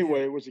 But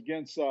anyway, it was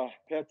against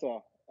Peta,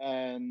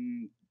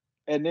 and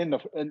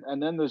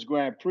then this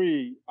Grand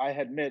Prix, I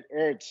had met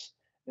Ertz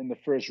in the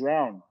first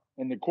round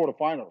in the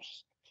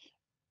quarterfinals,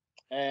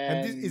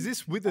 And And is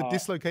this with a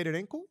dislocated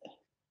ankle?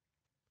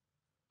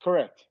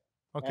 correct.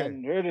 Okay.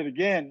 And hurt it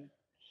again.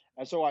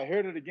 And so I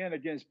hurt it again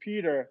against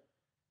Peter.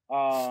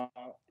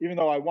 Even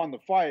though I won the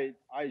fight,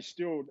 I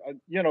still,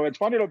 it's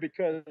funny though,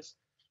 because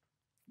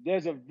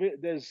there's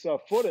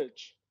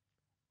footage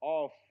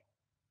of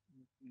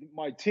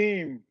my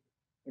team,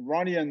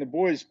 Ronnie and the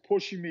boys,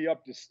 pushing me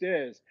up the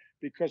stairs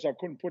because I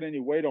couldn't put any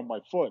weight on my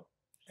foot.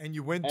 And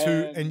you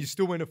And you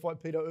still went to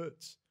fight Peter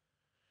Ertz.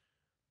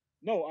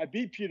 No, I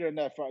beat Peter in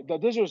that fight.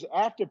 This was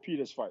after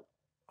Peter's fight.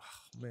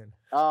 Oh, man.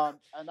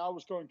 And I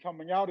was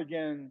coming out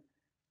again,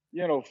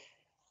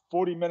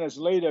 40 minutes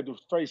later to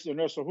face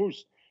Ernesto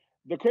Hoost.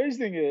 The crazy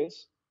thing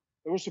is,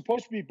 it was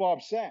supposed to be Bob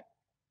Sapp.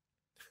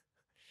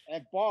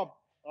 And Bob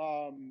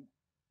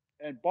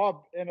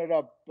ended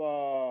up,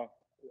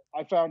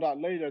 I found out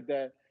later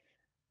that,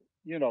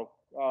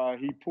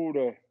 he pulled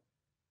a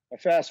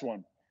fast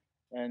one,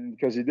 and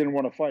because he didn't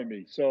want to fight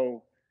me.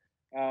 So,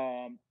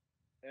 and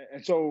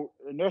so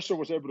Ernesto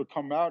was able to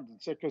come out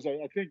and say, because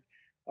I think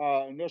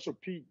Ernesto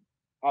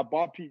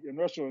Bob beat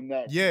Ernesto in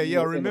that. Yeah,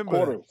 I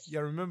remember that. Yeah,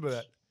 I remember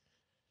that.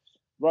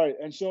 Right.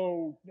 And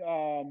so,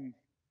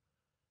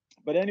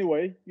 but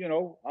anyway,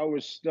 I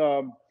was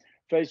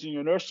facing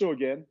Ernesto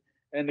again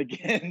and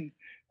again.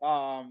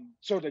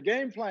 So the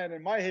game plan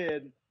in my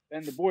head,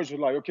 and the boys were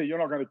like, okay, you're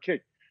not going to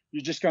kick.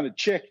 You're just going to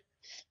check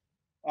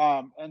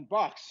and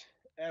box.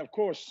 And of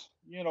course,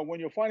 when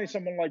you're fighting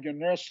someone like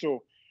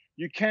Ernesto,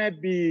 you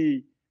can't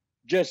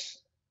just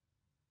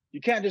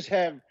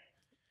have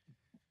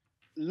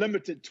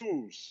limited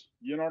tools.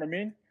 You know what I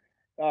mean?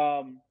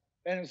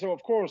 And so,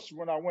 of course,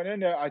 when I went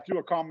in there, I threw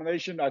a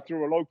combination. I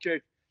threw a low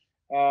kick.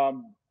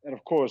 And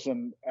of course,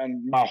 and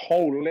my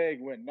whole leg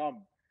went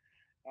numb.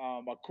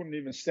 I couldn't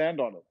even stand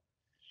on it.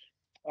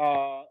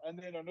 And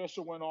then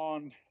Ernesto went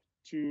on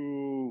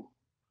to,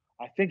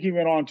 I think he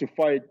went on to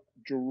fight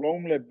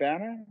Jerome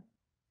Lebana.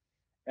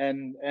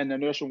 And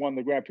Ernesto won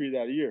the Grand Prix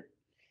that year.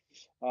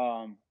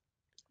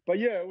 But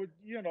yeah, it would,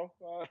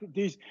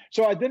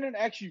 so I didn't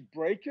actually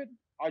break it.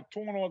 I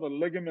torn all the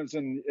ligaments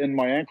in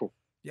my ankle.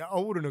 Yeah, I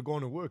wouldn't have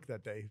gone to work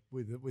that day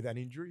with that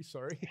injury.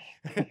 Sorry,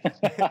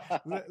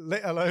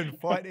 let alone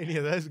fight any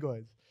of those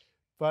guys.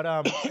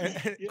 But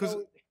because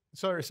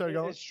sorry,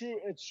 go on.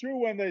 It's true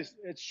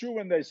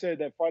when they say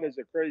that fighters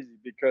are crazy,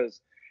 because,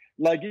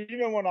 like,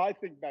 even when I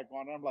think back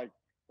on it, I'm like,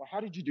 well,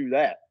 how did you do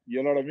that?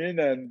 You know what I mean?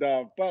 And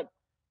but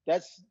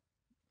that's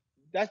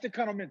the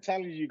kind of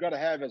mentality you got to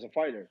have as a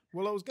fighter.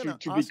 Well, I was going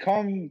to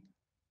become.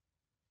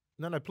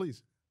 No,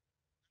 please.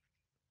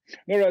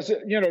 No,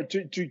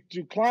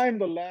 to climb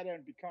the ladder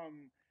and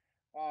become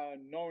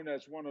known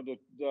as one of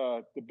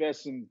the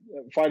best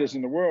fighters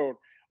in the world,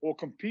 or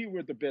compete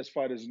with the best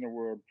fighters in the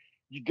world,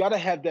 you got to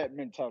have that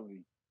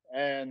mentality,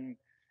 and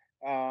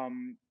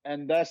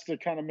that's the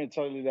kind of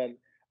mentality that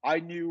I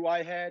knew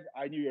I had.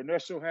 I knew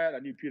Ernesto had. I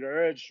knew Peter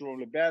Ertz,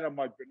 Jerome Lebana,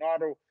 Mike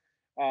Bernardo,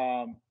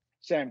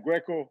 Sam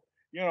Greco,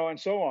 and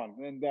so on,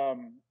 and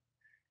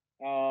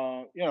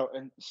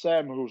and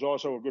Sam, who's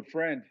also a good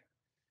friend.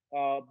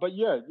 But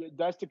yeah,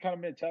 that's the kind of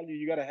mentality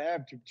you got to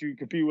have to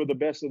compete with the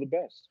best of the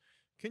best.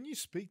 Can you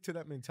speak to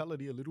that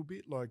mentality a little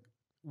bit? Like,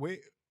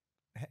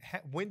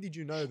 when did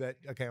you know that,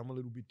 okay, I'm a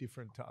little bit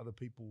different to other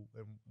people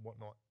and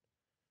whatnot?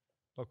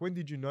 Like, when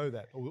did you know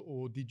that?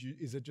 Or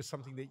is it just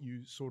something that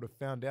you sort of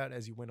found out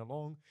as you went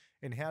along?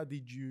 And how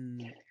did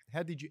you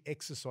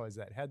exercise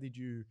that? How did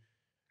you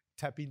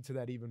tap into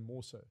that even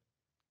more so?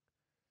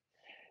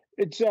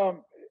 It's,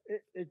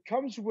 it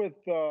comes with,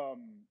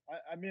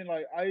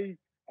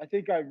 I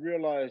think I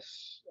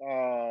realized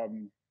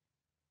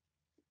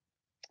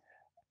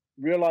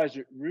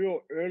it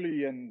real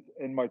early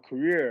in my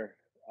career,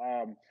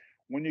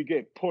 when you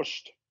get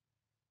pushed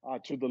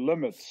to the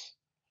limits,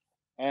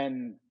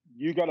 and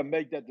you got to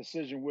make that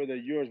decision whether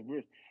you're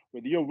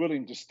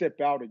willing to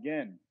step out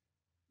again,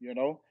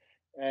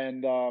 and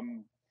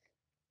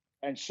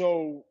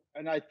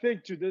I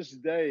think to this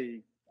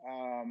day,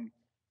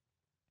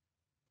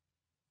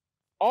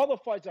 all the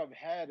fights I've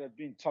had have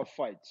been tough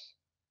fights,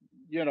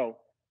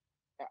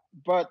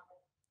 but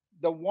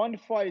the one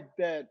fight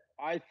that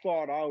I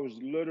thought I was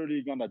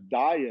literally going to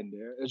die in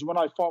there is when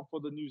I fought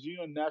for the New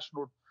Zealand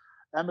national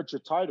amateur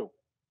title.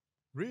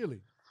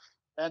 Really?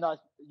 And I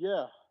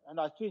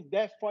think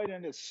that fight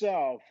in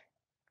itself,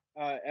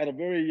 at a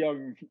very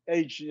young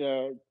age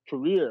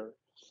career,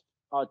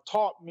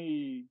 taught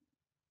me,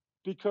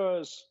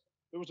 because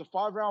it was a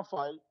 5-round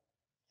fight.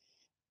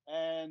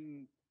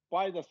 And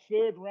by the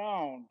 3rd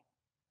round,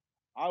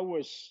 I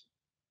was,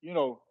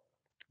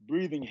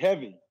 breathing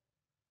heavy.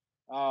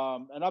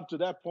 And up to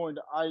that point,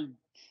 I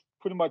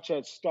pretty much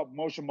had stopped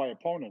most of my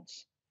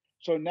opponents.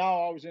 So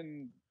now I was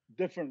in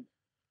different,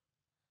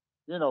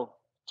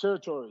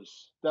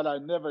 territories that I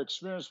never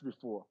experienced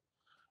before.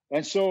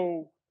 And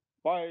so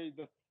by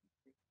the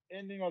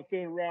ending of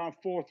 3rd round,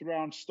 4th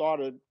round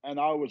started, and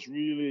I was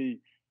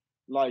really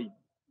like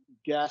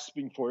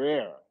gasping for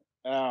air.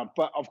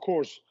 But of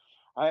course,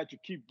 I had to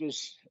keep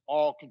this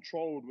all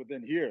controlled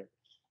within here.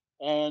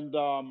 And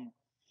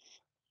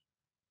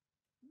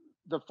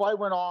the fight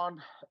went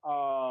on,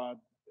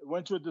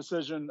 went to a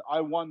decision.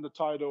 I won the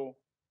title.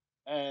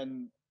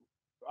 And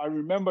I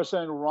remember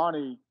saying to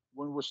Ronnie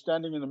when we're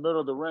standing in the middle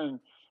of the ring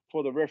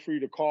for the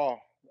referee to call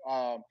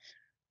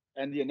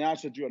and the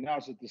announcer to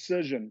announce the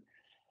decision,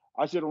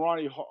 I said to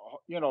Ronnie,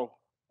 hold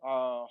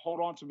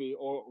on to me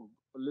or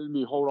let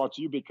me hold on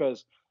to you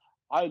because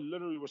I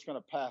literally was going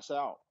to pass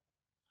out.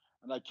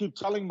 And I keep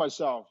telling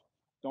myself,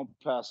 don't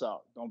pass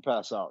out, don't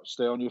pass out.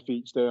 Stay on your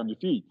feet, stay on your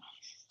feet.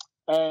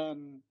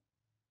 And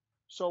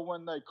so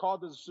when they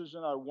called the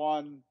decision, I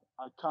won.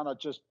 I kind of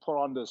just put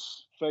on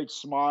this fake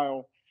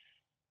smile.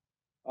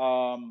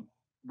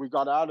 We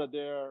got out of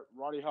there.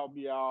 Roddy helped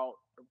me out.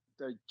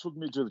 They took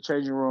me to the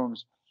changing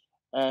rooms,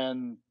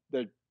 and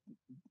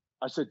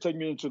I said, take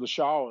me into the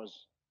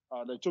showers.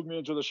 They took me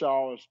into the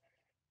showers,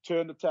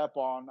 turned the tap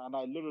on, and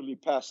I literally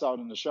passed out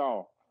in the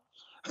shower.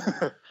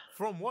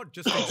 From what?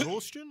 Just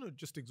exhaustion, or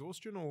just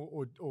exhaustion,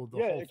 or the whole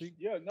thing?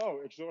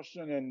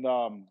 Exhaustion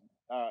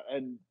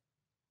and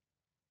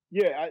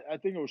yeah, I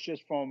think it was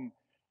just from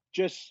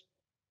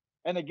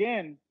and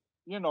again,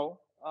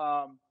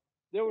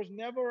 there was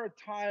never a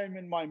time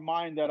in my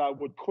mind that I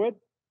would quit,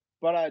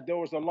 but there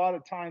was a lot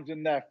of times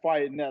in that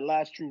fight, in that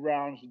last 2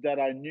 rounds, that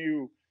I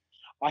knew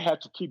I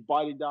had to keep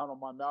biting down on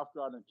my mouth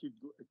guard and keep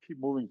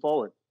moving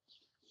forward.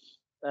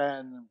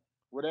 And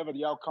whatever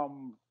the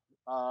outcome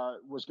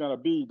was going to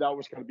be, that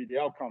was going to be the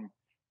outcome.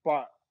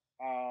 But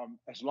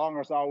as long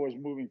as I was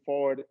moving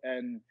forward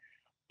and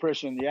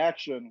pushing the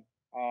action,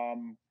 I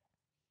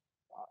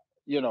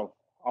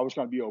was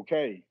going to be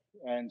okay.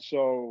 And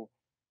so,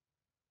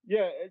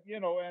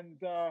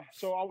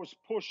 so I was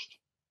pushed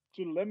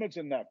to the limits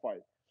in that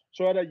fight.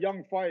 So at a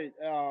young fight,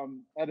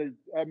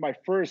 at my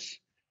first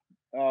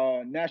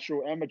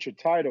national amateur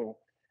title,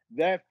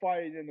 that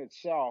fight in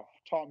itself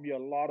taught me a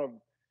lot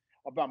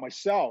about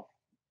myself.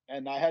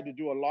 And I had to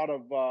do a lot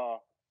of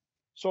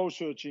soul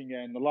searching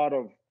and a lot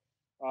of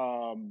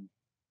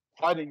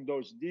fighting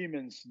those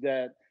demons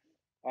that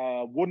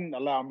wouldn't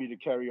allow me to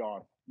carry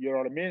on. You know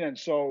what I mean? And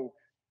so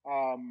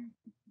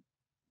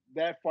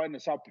that fight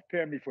has helped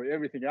prepare me for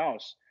everything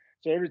else.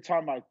 So every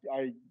time I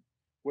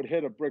would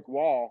hit a brick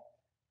wall,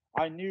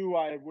 I knew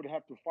I would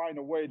have to find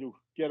a way to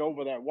get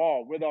over that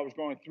wall. Whether I was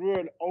going through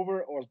it,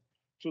 over it, or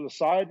to the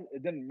side,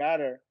 it didn't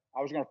matter.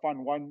 I was going to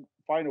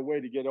find a way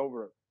to get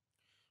over it.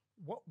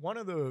 One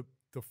of the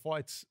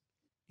fights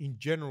in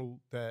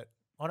general that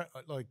I don't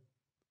like.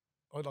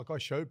 I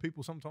show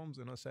people sometimes,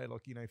 and I say,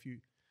 like,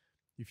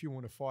 if you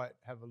want to fight,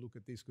 have a look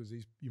at this because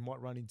you might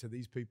run into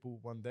these people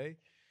one day.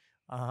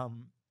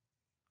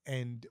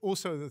 And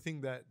also the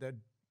thing that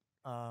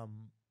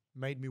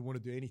made me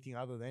want to do anything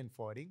other than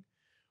fighting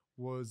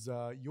was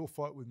your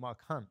fight with Mark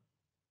Hunt.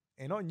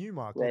 And I knew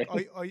Mark. Right.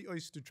 Like, I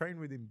used to train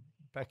with him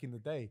back in the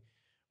day.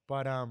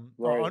 But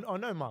right. I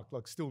know Mark,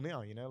 like, still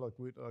now,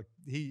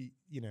 he,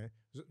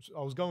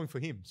 I was going for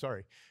him,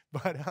 sorry.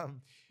 But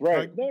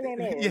right. like, no.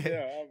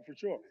 Yeah, for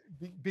sure.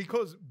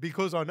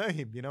 Because I know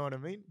him, you know what I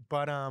mean?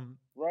 But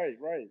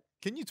right.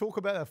 Can you talk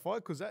about that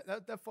fight? Because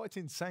that fight's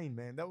insane,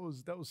 man. That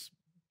was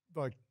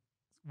like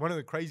one of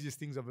the craziest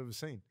things I've ever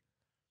seen.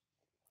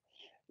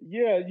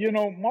 Yeah,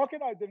 Mark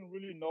and I didn't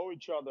really know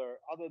each other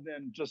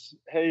than just,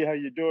 hey, how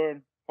you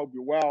doing? Hope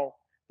you're well,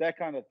 that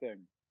kind of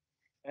thing.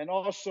 And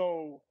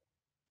also,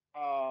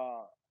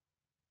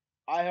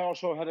 I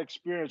also had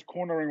experience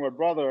cornering my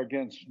brother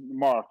against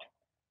Mark.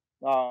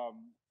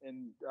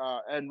 And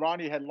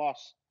Ronnie had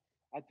lost.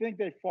 I think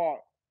they fought,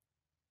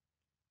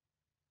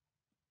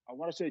 I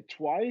want to say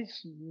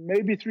twice,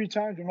 maybe 3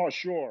 times. I'm not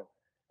sure.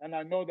 And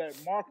I know that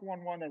Mark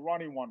won one and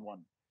Ronnie won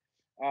one.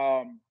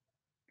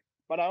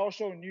 But I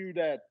also knew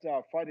that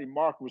fighting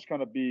Mark was going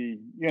to be,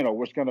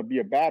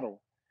 a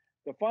battle.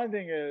 The fun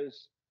thing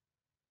is,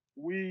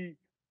 when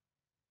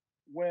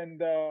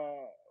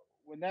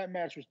that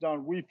match was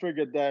done, we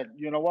figured that,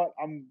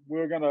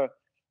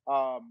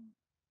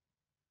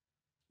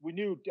 we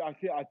knew,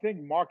 I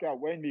think Mark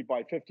outweighed me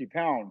by 50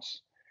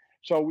 pounds.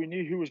 So we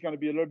knew he was going to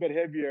be a little bit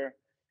heavier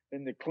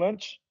in the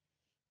clinch.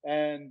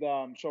 And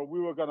so we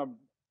were going to,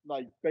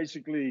 like,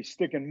 basically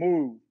stick and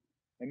move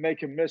and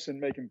make him miss and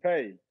make him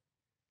pay.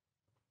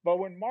 But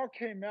when Mark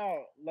came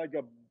out like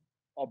a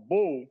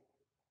bull,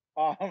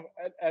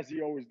 as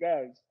he always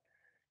does,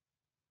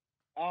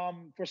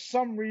 for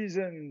some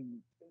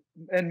reason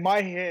in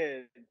my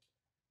head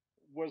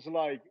was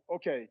like,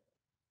 okay,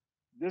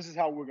 this is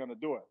how we're going to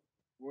do it.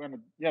 We're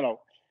going to,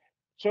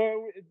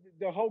 So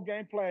the whole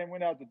game plan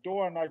went out the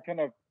door, and I kind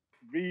of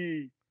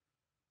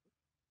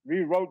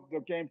rewrote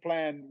the game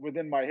plan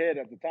within my head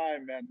at the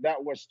time, and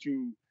that was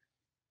to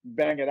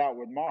bang it out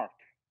with Mark.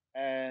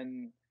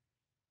 And,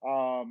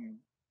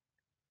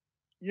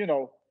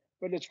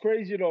 but it's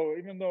crazy though,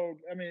 even though,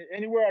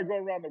 anywhere I go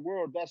around the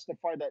world, that's the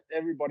fight that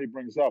everybody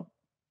brings up.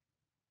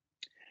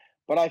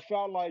 But I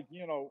felt like,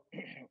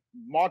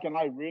 Mark and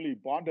I really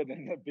bonded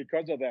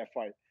because of that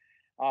fight.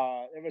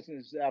 Ever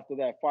since after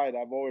that fight,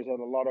 I've always had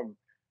a lot of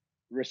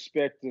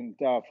respect and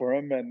for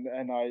him,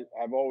 and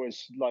I've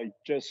always, like,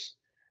 just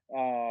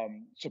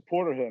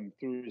supported him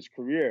through his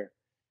career.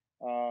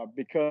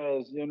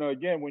 because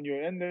again, when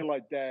you're in there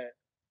like that,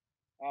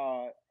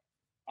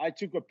 I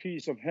took a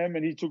piece of him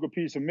and he took a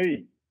piece of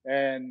me,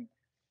 and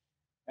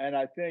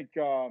I think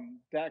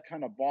that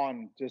kind of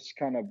bond just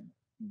kind of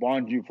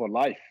bond you for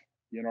life.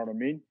 You know what I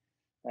mean?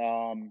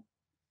 Um,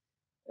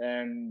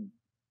 and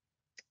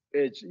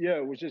it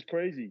was just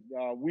crazy.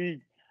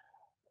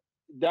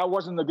 That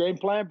wasn't the game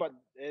plan, but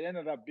it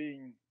ended up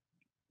being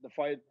the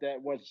fight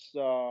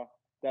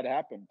that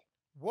happened.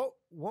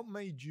 What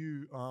made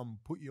you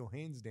put your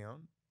hands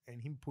down and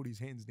him put his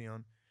hands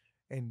down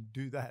and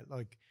do that?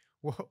 Like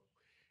what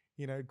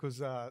because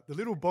the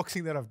little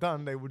boxing that I've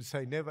done, they would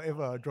say never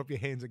ever drop your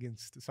hands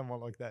against someone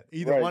like that.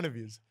 Either Right. one of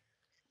yous.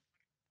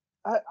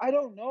 I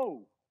don't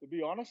know, to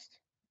be honest.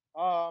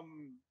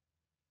 Um,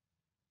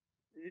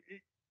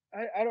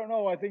 I don't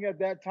know. I think at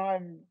that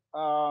time,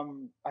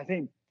 I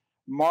think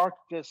Mark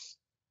just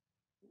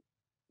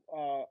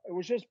it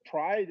was just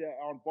pride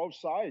on both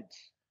sides.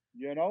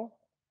 You know,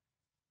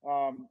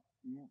 um,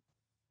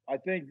 I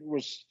think it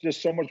was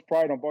just so much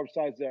pride on both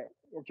sides that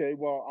okay,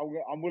 well,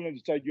 I'm willing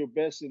to take your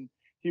best, and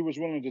he was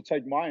willing to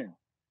take mine.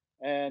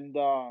 And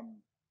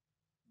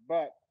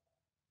but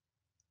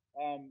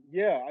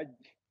yeah,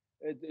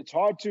 it's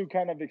hard to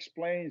kind of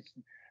explain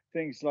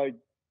things like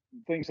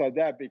things like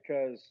that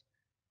because,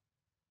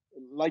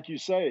 like you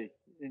say,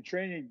 in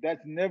training,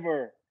 that's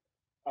never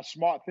a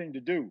smart thing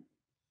to do,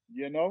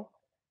 you know.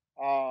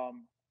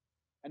 Um,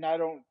 and I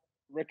don't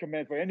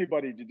recommend for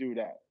anybody to do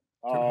that.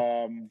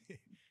 True.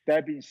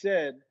 That being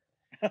said,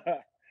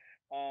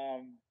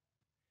 um,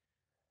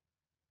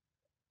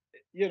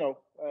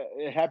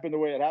 it happened the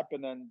way it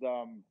happened, and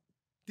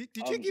Did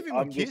you give him a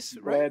I'm kiss,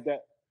 just Ray? glad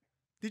that.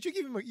 Did you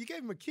give him you gave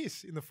him a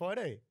kiss in the fight,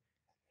 eh?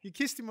 You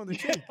kissed him on the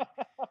cheek.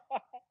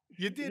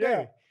 You did, Yeah.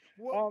 eh?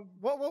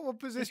 What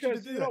possessed you to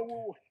Because do that?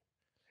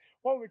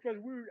 well, because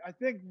I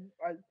think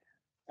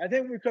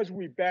because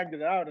we banged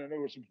it out, and it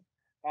was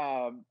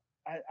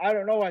I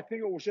don't know. I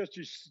think it was just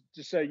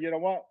to say, you know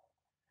what,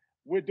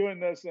 we're doing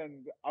this,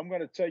 and I'm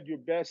going to take your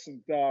best,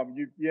 and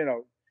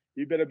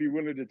you better be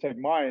willing to take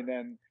mine,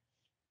 and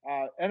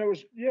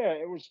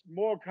it was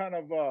more kind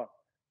of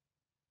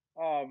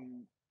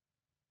um,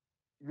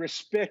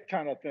 respect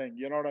kind of thing,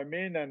 you know what I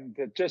mean,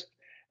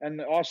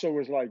 and also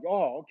was like,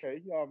 oh,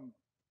 okay,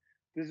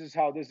 this is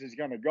how this is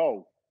going to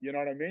go, you know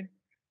what I mean.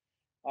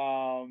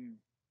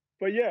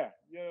 But yeah,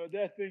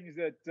 there are things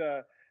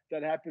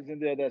that happens in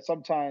there that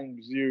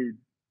sometimes you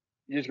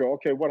just go,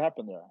 okay, what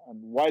happened there, and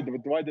why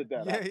did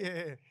that happen?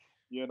 Yeah.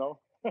 You know?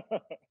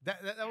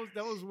 That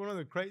was one of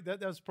the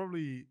that was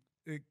probably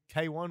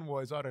K1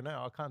 wise. I don't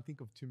know. I can't think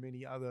of too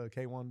many other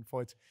K1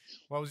 fights.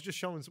 Well, I was just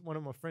showing one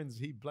of my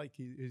friends. Blake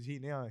is here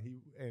now.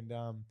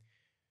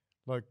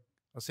 Like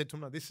I said to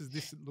him, like,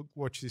 look,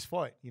 watch this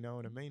fight. You know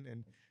what I mean?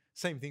 And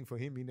same thing for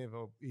him.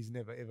 He's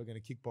never ever going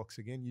to kickbox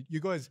again. You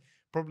guys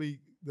probably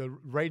the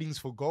ratings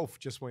for golf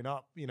just went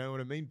up. You know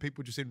what I mean?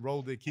 People just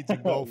enrolled their kids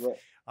in golf Right.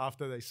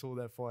 after they saw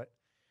that fight.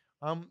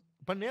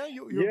 But now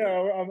you're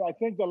I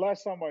think the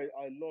last time I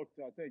looked,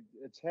 I think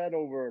it's had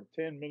over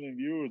 10 million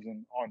views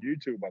on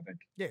YouTube, I think.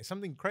 Yeah,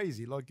 something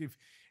crazy. Like if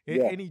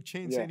any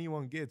chance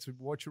anyone gets,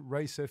 watch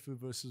Ray Sefo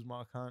versus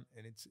Mark Hunt,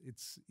 and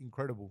it's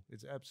incredible.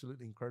 It's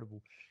absolutely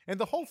incredible. And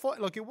the whole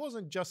fight, like it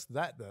wasn't just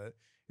that though.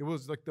 It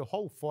was like the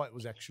whole fight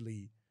was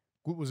actually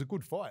good. Was a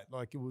good fight.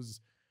 Like it was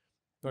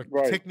like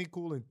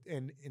technical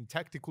and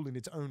tactical in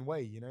its own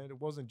way. You know, it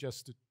wasn't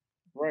just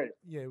right.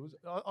 Yeah, it was.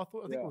 I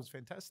think it was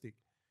fantastic.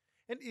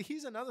 And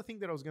here's another thing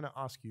that I was going to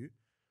ask you.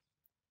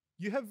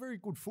 You have very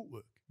good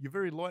footwork. You're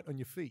very light on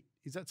your feet.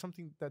 Is that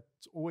something that's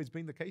always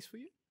been the case for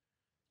you?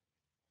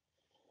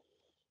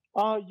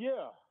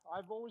 Yeah.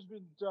 I've always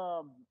been,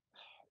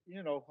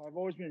 I've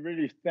always been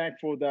really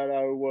thankful that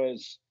I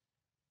was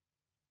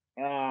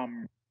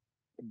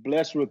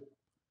blessed with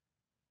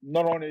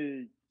not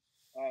only,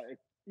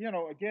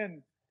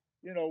 again,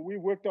 we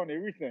worked on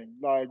everything,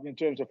 like in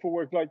terms of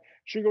footwork. Like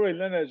Sugar Ray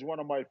Leonard is one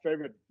of my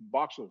favorite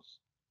boxers.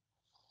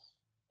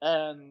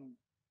 And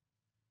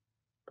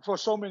for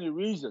so many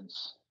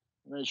reasons.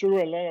 I mean, Sugar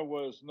Ray Leonard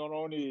was not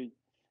only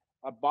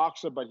a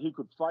boxer, but he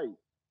could fight.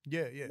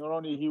 Yeah. Not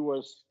only he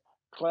was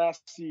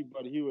classy,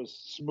 but he was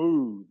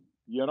smooth,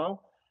 He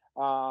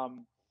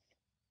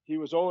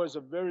was always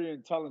a very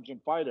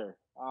intelligent fighter.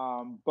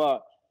 And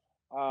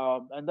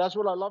that's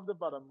what I loved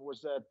about him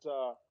was that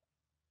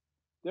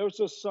there was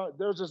just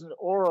an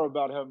aura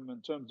about him in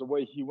terms of the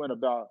way he went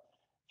about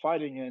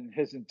fighting, and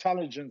his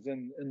intelligence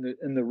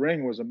in the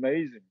ring was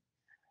amazing.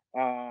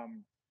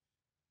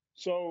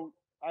 So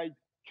I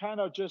kind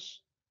of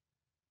just,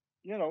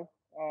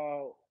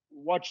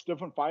 watch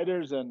different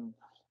fighters and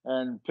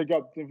pick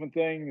up different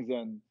things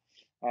and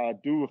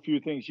do a few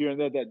things here and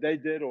there that they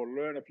did, or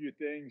learn a few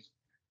things.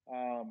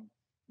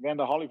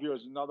 Vander Holyfield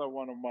is another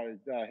one of my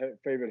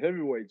favorite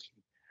heavyweights,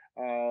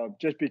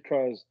 just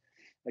because,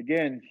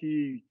 again,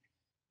 he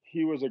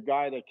was a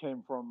guy that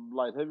came from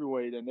light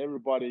heavyweight, and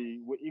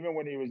everybody, even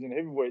when he was in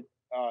heavyweight,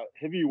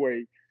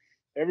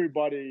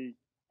 everybody,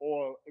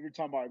 or every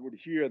time I would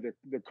hear the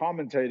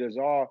commentators,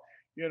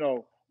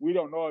 we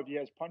don't know if he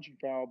has punching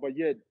power, but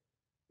yet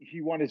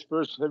he won his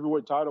first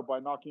heavyweight title by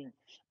knocking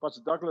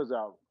Buster Douglas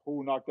out,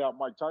 who knocked out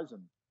Mike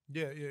Tyson.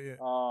 Yeah, yeah, yeah.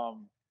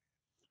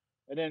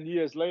 And then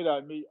years later,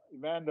 I meet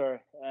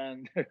Evander,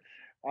 and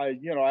I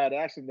had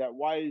asked him that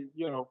why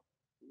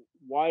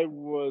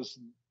was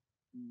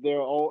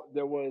there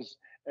was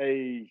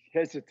a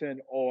hesitant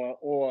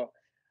or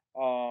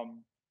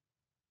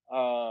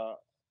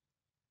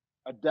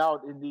a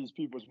doubt in these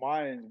people's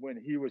minds when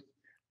he was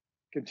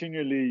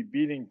continually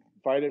beating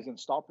fighters and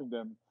stopping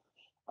them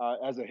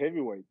as a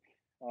heavyweight.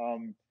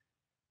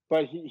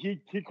 But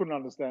he couldn't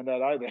understand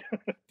that either.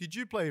 Did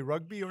you play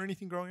rugby or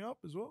anything growing up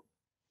as well?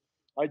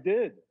 I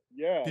did.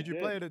 Yeah. Did you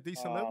play at a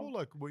decent level?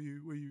 Like, were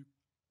you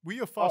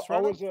a fast I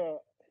runner?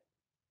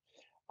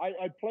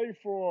 I played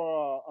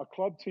for a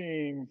club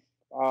team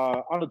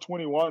under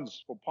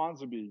 21s for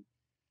Ponsonby,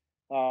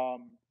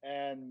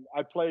 and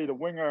I played a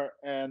winger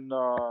and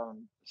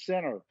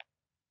center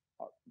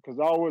because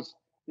I was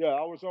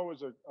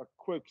always a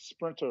quick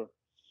sprinter.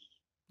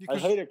 I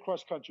hated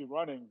cross country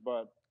running,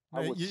 but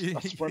I was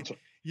a sprinter.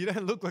 You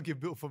don't look like you're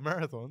built for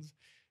marathons,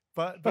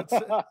 but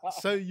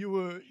so you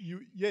were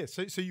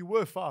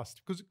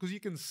fast because you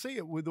can see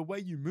it with the way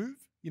you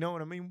move. You know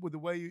what I mean? With the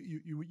way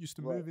you used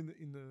to move and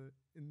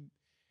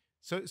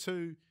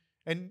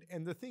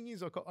the thing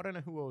is, like, I don't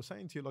know who I was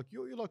saying to you, like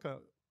you're like a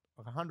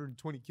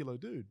 120 kilo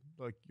dude,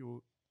 like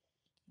you're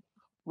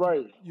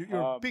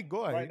a big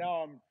guy. Right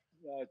now I'm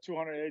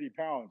 280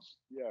 pounds.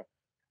 Yeah.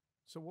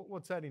 So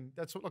what's that in?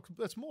 That's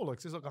more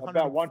like it's like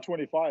about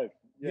 125.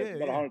 Yeah,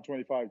 about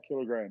 125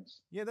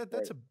 kilograms. Yeah,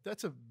 that's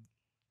a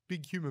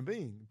big human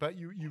being. But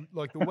you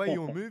like the way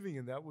you were moving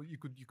in that, well, you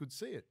could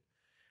see it.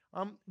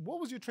 What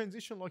was your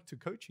transition like to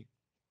coaching?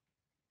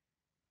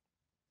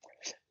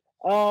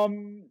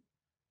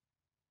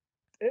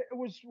 It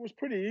was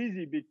pretty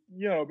easy,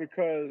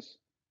 because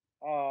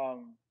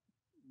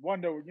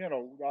one day,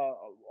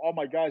 all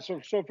my guys. So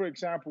for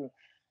example,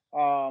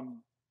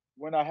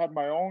 when I had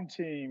my own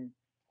team,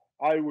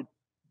 I would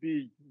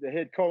be the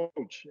head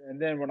coach,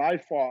 and then when I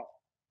fought,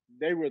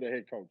 they were the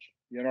head coach.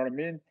 You know what I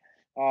mean?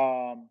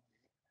 For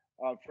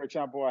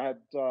example, I had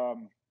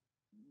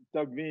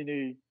Doug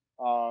Vini,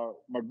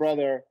 my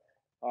brother,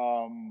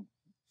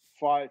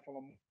 Fai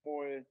from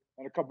Amoy,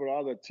 and a couple of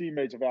other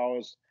teammates of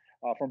ours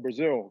from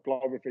Brazil,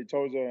 Glauber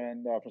Feitosa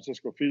and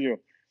Francisco Filho,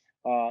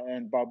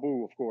 and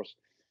Babu, of course.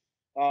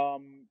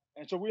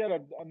 And so we had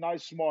a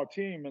nice small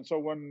team. And so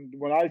when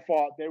I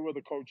fought, they were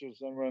the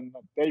coaches, and when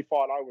they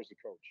fought, I was the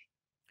coach.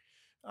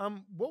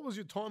 What was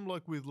your time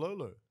like with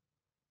Lolo?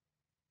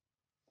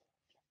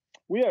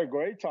 We had a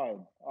great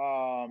time.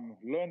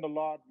 Learned a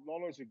lot.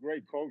 Lolo's a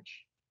great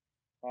coach.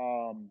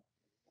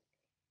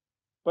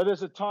 But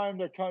there's a time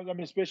that comes,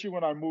 especially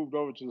when I moved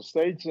over to the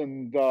States,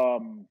 and I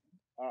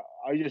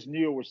just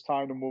knew it was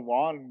time to move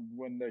on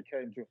when they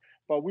came to.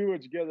 But we were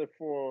together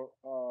for,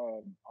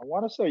 I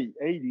want to say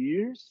 8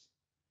 years.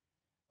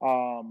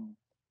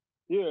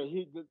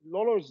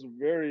 Lolo's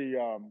very,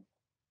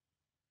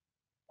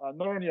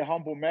 not only a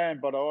humble man,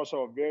 but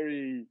also a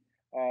very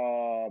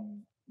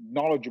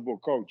knowledgeable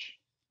coach.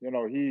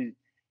 He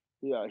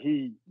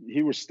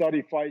would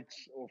study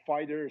fights or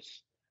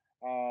fighters,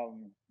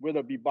 whether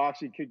it be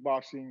boxing,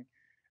 kickboxing,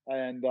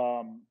 and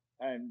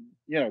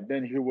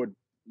then he would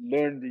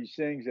learn these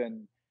things,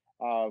 and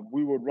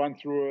we would run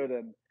through it,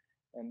 and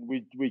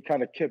we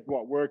kind of kept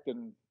what worked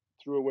and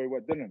threw away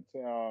what didn't.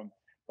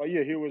 But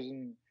yeah, he was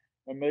an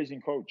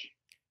amazing coach.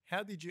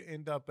 How did you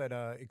end up at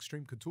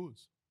Extreme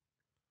Coutures?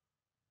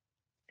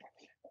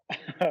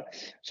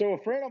 So a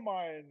friend of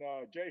mine,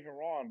 Jay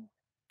Heron,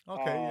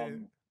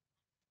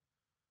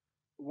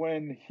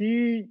 when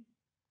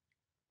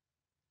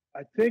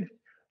I think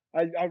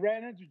I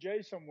ran into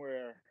Jay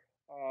somewhere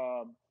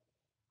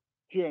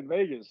here in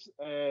Vegas,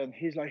 and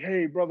he's like,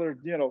 "Hey, brother,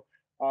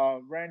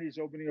 Randy's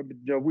opening up.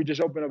 We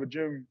just opened up a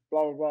gym,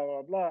 blah blah blah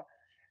blah blah,"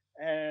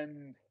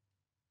 and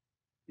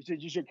he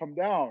said, "You should come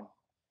down."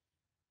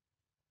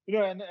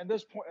 And at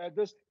this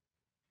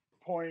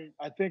point,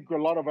 I think a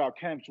lot of our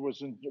camps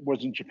was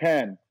in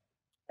Japan,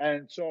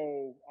 and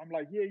so I'm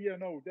like, yeah,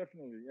 no,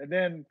 definitely. And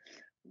then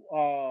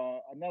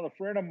another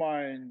friend of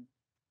mine,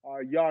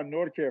 Jan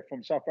Nordker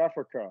from South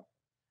Africa,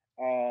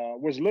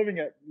 was living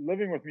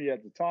with me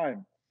at the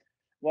time.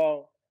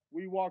 Well,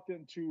 we walked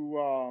into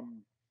a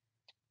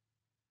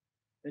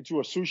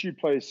sushi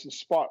place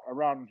spot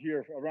around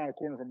the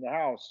corner from the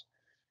house,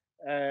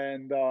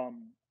 and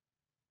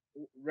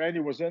Randy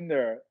was in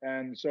there,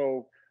 and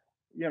so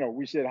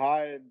we said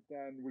hi,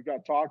 and we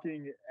got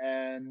talking,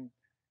 and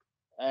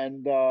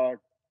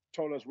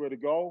told us where to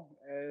go,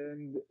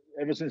 and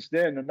ever since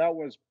then, and that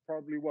was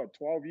probably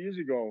 12 years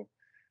ago,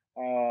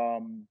 or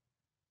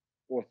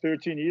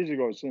 13 years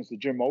ago since the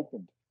gym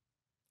opened.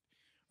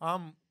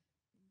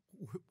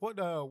 What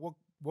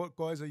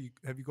guys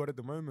have you got at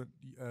the moment?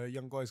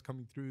 Young guys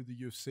coming through the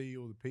UFC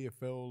or the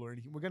PFL or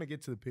anything? We're going to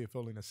get to the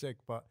PFL in a sec,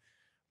 but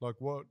like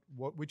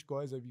which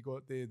guys have you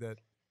got there that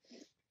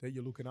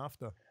you're looking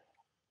after?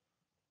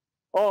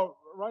 Oh,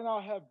 right now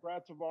I have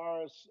Brad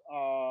Tavares,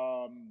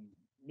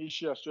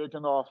 Misha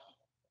Strakanov,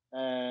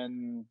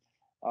 and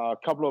a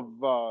couple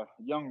of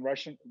young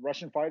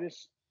Russian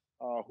fighters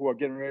who are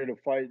getting ready to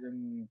fight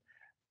in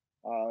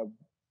uh,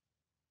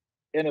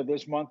 end of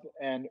this month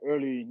and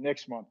early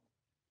next month.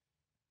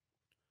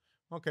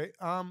 Okay.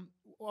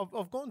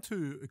 I've gone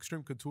to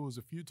Extreme Couture's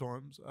a few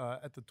times.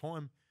 At the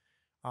time,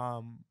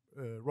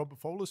 Robert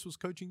Folis was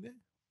coaching there.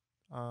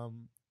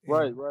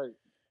 Right.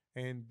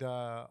 And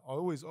I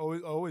always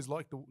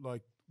liked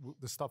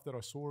the stuff that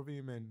I saw of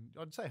him, and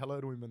I'd say hello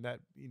to him and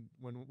that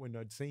when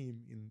I'd see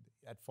him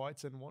at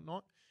fights and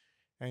whatnot.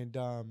 And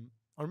I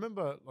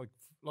remember like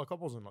I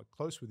wasn't like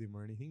close with him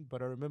or anything,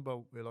 but I remember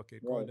where like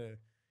it kind of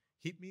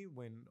hit me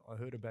when I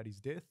heard about his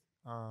death.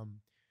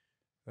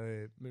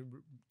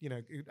 You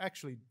know, it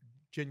actually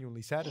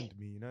genuinely saddened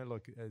me. You know,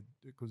 like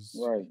because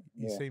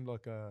he seemed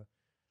like a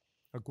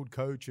good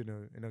coach and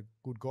a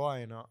good guy,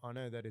 and I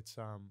know that it's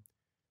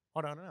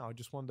I don't know. I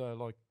just wonder,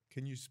 like,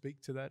 can you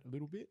speak to that a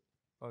little bit,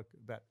 like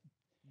about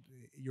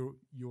your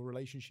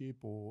relationship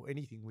or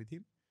anything with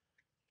him?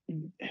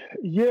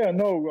 Yeah,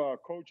 no,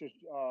 coaches.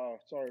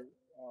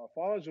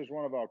 Fathers was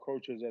one of our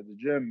coaches at the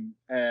gym,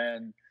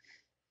 and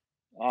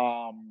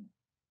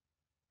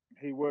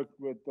he worked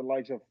with the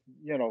likes of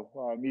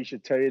Misha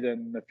Tate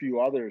and a few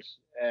others,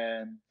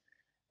 and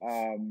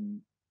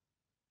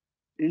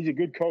he's a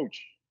good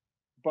coach.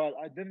 But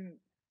I didn't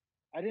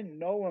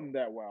know him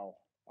that well.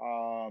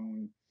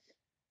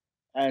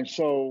 And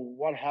so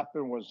what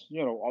happened was,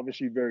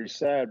 obviously very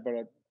sad,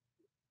 but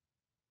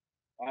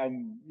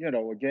I'm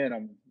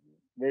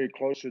very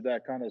close to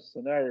that kind of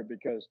scenario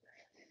because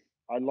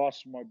I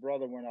lost my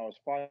brother when I was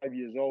 5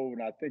 years old,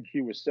 and I think he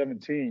was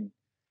 17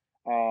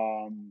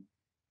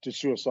 to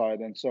suicide.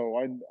 And so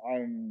I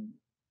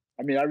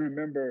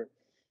remember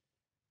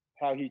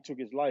how he took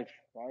his life.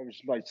 I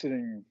was like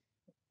sitting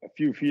a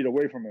few feet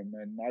away from him,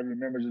 and I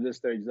remember to this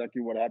day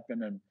exactly what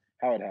happened and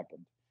how it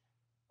happened.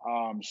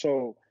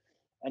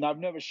 And I've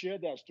never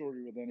shared that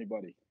story with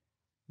anybody.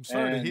 I'm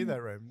sorry to hear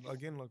that, Ray.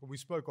 Again, like we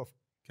spoke off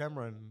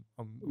camera, and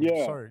I'm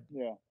sorry.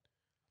 Yeah.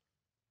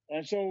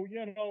 And so,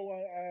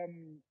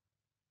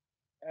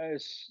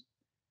 as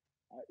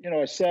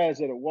sad as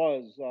it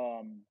was,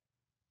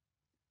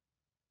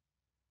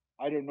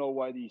 I don't know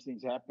why these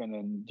things happen.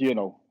 And,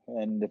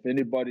 and if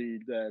anybody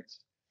that's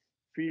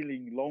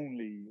feeling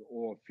lonely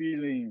or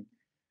feeling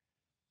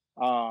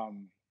that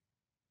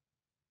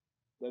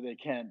they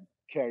can't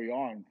carry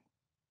on,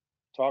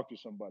 talk to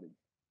somebody,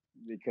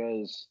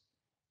 because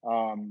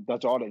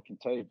that's all they can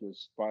take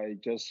is by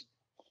just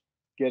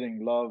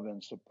getting love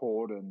and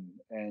support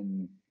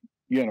and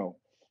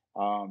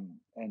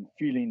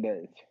feeling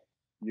that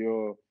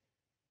you're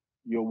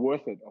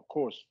worth it. Of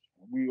course,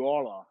 we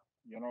all are.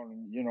 You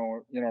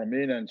know what I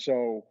mean. And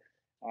so,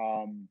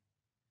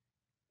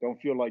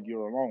 don't feel like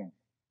you're alone.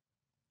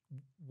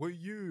 Were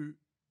you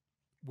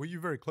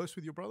very close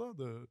with your brother,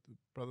 the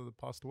brother that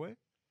passed away?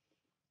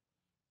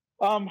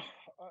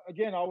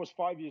 Again, I was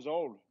 5 years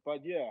old,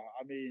 but yeah,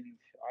 I mean,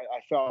 I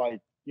felt like,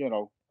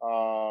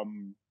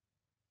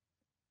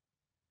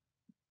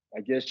 I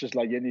guess just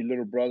like any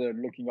little brother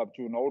looking up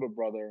to an older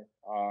brother,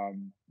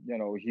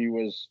 he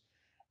was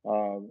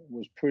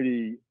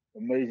pretty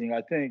amazing.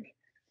 I think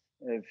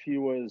if he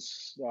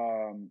was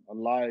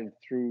alive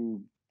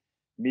through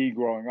me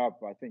growing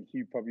up, I think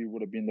he probably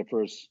would have been the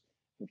first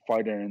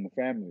fighter in the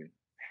family.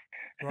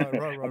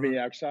 Right. I mean,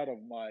 outside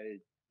of my,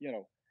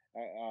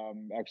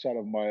 outside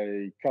of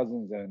my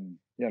cousins and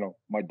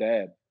my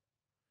dad.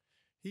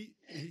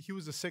 He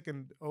was the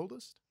second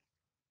oldest.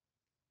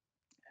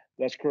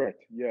 That's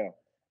correct. Yeah.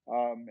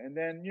 And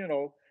then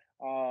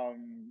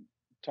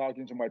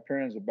talking to my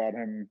parents about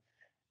him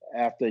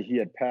after he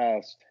had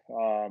passed,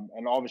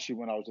 and obviously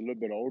when I was a little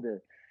bit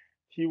older,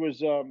 he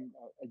was a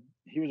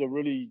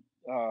really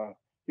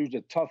he was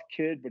a tough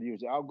kid, but he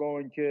was an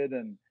outgoing kid,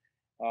 and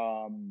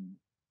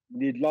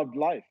he loved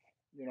life.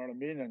 You know what I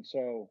mean? And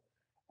so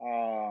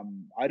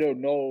I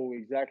don't know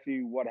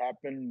exactly what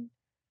happened.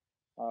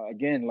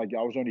 Again, like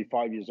I was only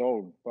 5 years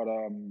old, but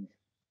and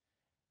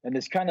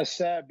it's kind of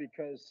sad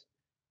because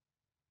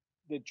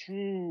the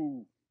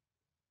true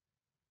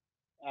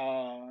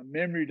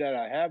memory that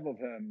I have of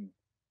him,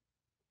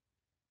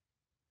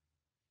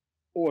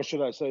 or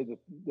should I say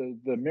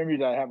the memory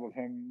that I have of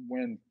him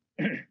when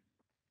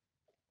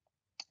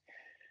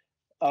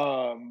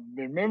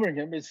remembering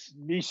him is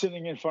me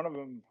sitting in front of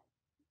him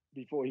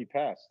before he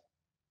passed.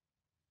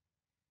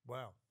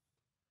 Wow.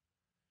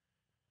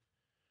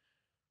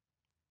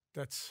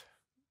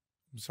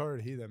 I'm sorry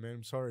to hear that, man.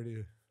 I'm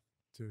sorry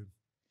to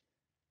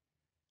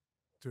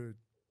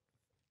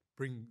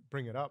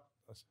bring it up.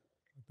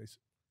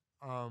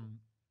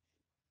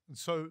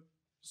 So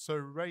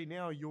Ray,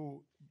 now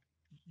you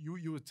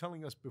were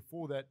telling us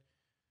before that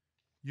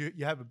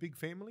you have a big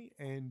family,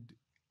 and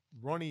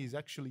Ronnie is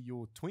actually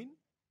your twin.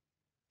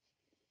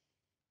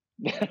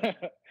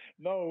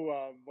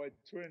 No, my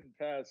twin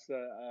passed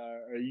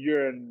a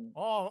year and.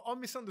 Oh, I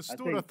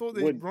misunderstood. I thought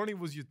that Ronnie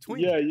was your twin.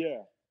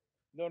 Yeah.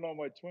 No,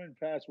 my twin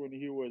passed when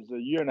he was a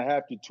year and a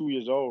half to 2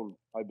 years old,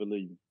 I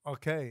believe.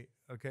 Okay.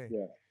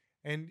 Yeah.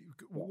 And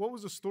what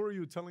was the story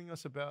you were telling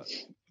us about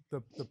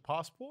the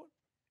passport?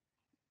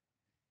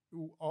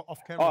 off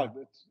Oh, camera?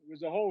 it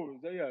was a whole,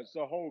 yeah, it's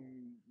a whole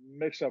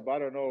mix up. I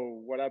don't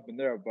know what happened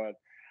there, but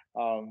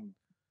um,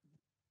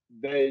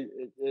 they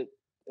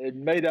it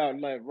made out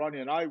like Ronnie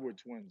and I were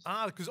twins,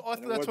 Because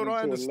and it that's what wasn't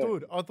I until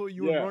understood. I thought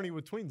you and yeah, Ronnie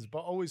were twins, but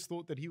I always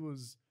thought that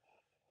he's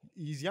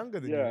younger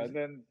than you. yeah, Is and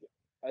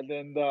it?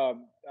 then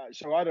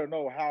so I don't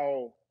know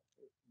how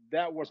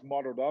that was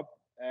modeled up,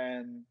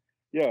 and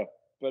yeah,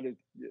 but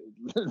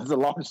it's a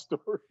long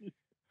story.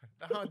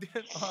 No,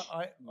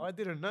 I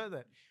didn't know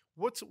that.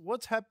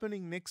 What's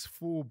happening next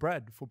for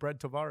Brad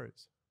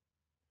Tavares?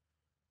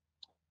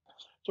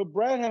 So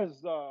Brad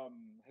has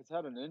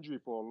had an injury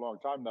for a long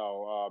time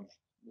now,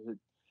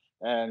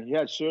 and he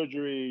had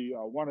surgery.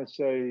 I want to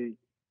say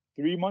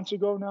 3 months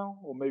ago now,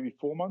 or maybe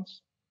 4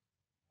 months.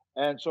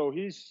 And so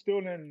he's still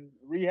in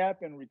rehab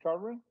and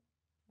recovering.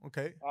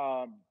 Okay,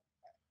 Um,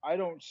 I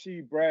don't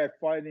see Brad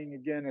fighting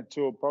again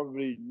until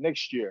probably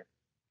next year.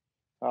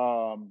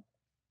 Um,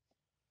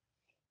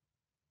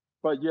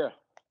 but yeah,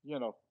 you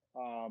know,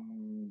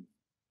 um,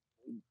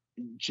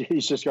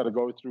 he's just got to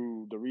go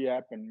through the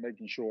rehab and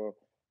making sure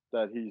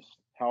that he's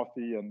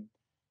healthy and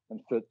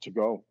fit to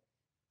go.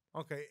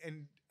 okay,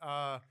 and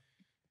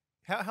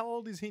how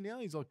old is he now?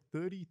 He's like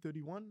 30,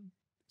 31,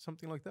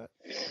 something like that.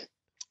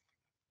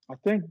 I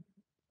think,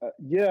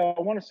 yeah, I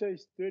want to say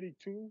he's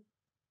 32.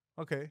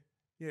 Okay,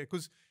 yeah,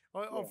 because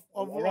Yeah,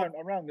 I've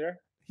around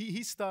there.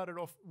 he started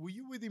off. Were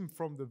you with him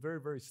from the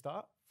very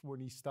start when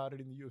he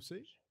started in the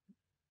UFC?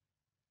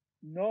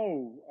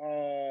 No,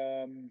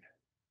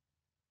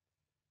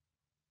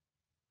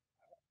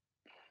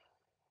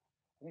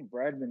 I think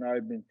Brad and I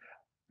have been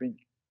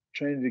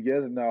training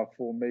together now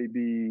for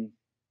maybe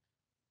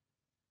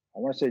I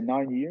want to say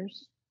 9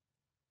 years.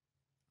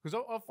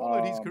 Because I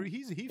followed his career.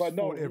 He's But fought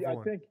no, I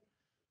everyone. think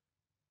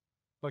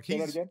Like say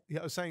that again. yeah,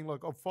 I was saying,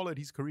 like I've followed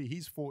his career.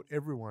 He's fought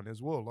everyone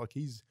as well. Like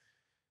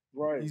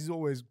Right, he's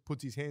always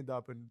puts his hand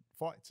up and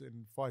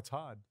fights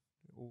hard,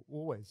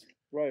 always.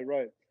 right.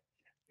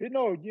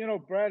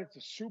 Brad is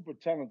a super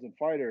talented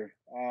fighter.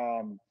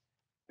 And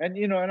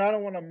and I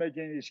don't want to make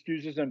any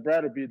excuses. And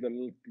Brad would be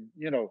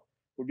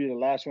would be the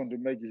last one to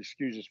make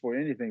excuses for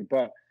anything.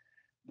 But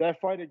that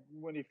fight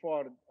when he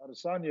fought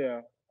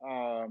Adesanya,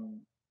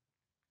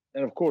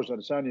 and of course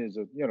Adesanya is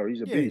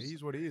he's a Yeah, beast,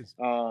 he's what he is.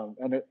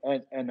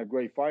 and a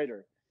great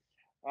fighter.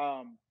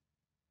 Um,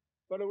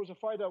 but it was a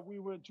fight that we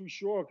weren't too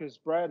sure because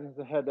Brad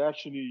had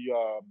actually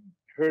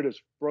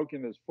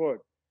broken his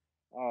foot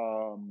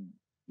um,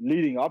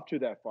 leading up to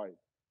that fight,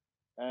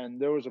 and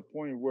there was a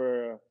point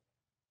where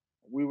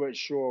we weren't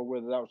sure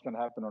whether that was going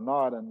to happen or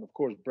not. And of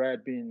course,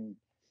 Brad being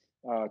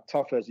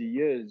tough as he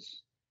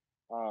is,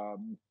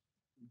 um,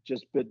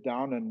 just bit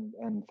down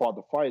and fought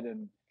the fight.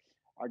 And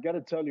I got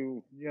to tell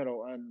you,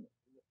 and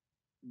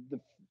the,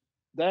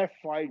 that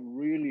fight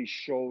really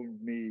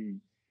showed me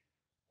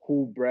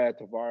who Brad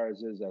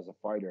Tavares is as a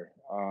fighter.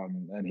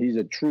 And he's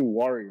a true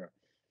warrior.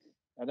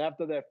 And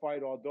after that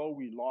fight, although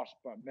we lost,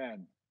 but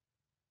man,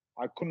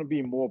 I couldn't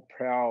be more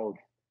proud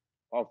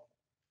of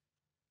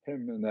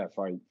him in that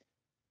fight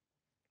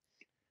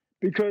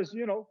because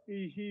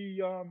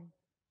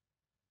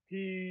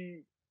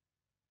he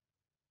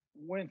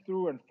went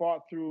through and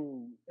fought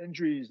through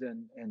injuries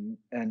and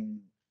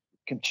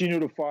continued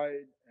to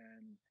fight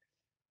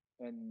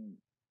and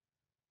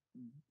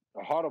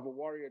the heart of a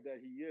warrior that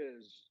he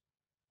is,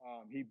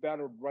 he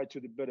battled right to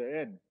the bitter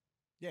end.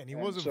 Yeah, and he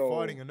And wasn't so,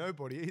 fighting a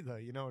nobody either.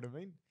 You know what I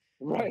mean?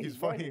 Like right, he's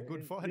right, fighting a good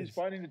he's fighters.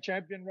 fighting the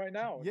champion right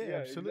now. Yeah, Yeah,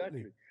 absolutely.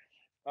 exactly.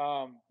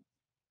 Um,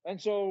 and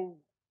so,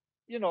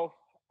 you know,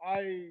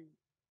 I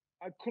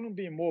I couldn't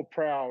be more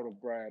proud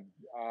of Brad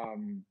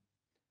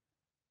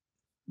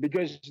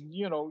because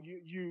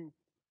you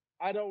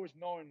I'd always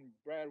known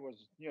Brad was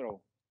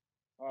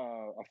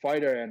a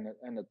fighter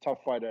and a tough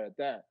fighter at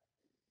that,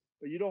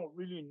 but you don't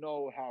really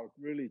know how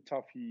really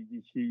tough he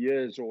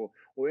is or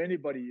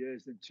anybody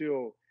is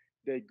until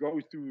they go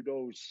through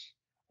those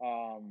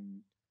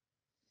um,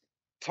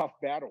 tough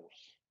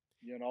battles,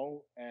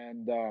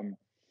 and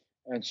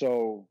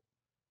so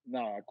no,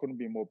 I couldn't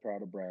be more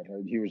proud of Brad.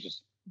 He was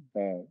just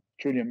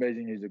truly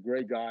amazing. He's a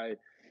great guy.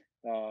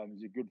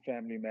 He's a good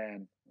family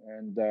man,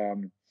 and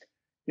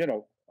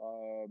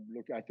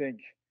look, I think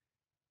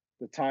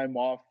the time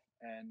off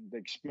and the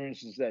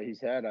experiences that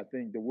he's had, I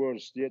think the world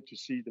is yet to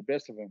see the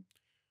best of him.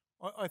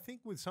 I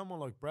think with someone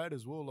like Brad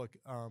as well, like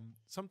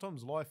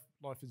sometimes life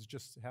is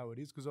just how it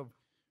is. Because I've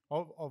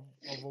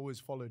always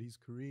followed his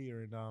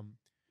career, and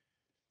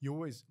you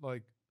always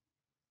like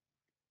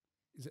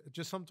is it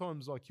just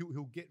sometimes like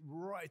he'll get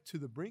right to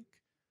the brink,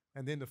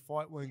 and then the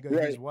fight won't go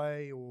his Right.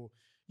 way, or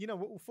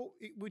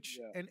which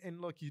Yeah. and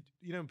like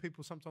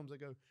people sometimes they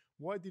go,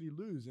 why did he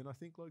lose? And I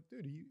think like,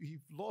 dude, he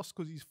lost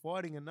because he's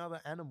fighting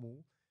another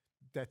animal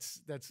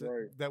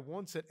Right. that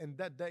wants it, and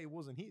that day it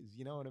wasn't his.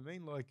 You know what I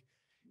mean? Like,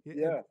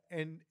 Yeah.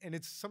 and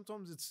it's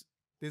sometimes it's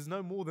there's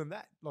no more than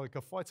that. Like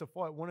a fight's a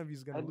fight. One of you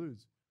is going to And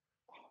lose.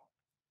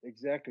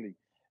 exactly.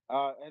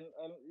 And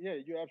yeah,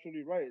 you're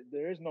absolutely right.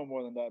 There is no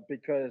more than that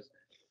because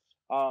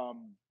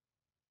um,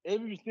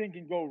 everything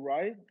can go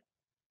right,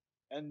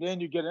 and then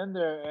you get in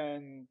there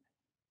and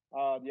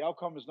the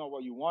outcome is not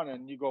what you want,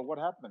 and you go, what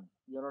happened?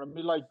 You know what I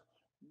mean? Like,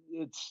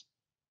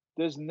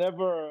 there's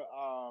never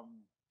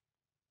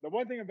the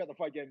one thing about the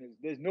fight game is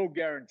there's no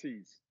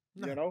guarantees.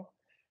 No. You know,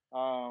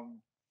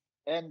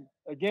 and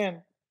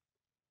again,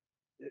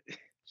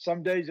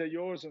 some days are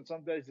yours and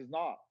some days it's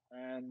not,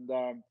 and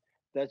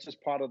that's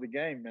just part of the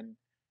game. And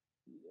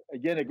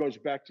again, it goes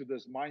back to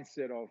this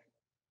mindset of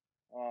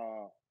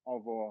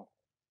a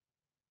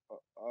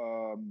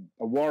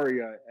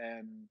warrior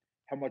and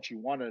how much you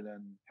want it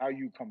and how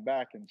you come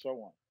back and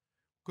so on.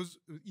 Because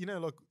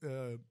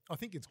I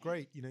think it's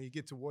great. You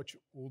get to watch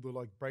all the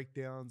like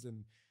breakdowns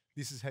and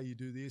this is how you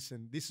do this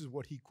and this is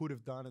what he could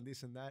have done and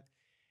this and that.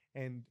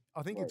 And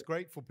I think it's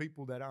great for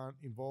people that aren't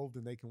involved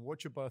and they can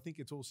watch it. But I think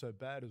it's also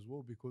bad as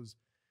well because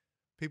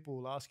people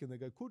will ask and they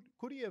go,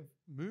 could he have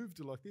moved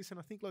like this? And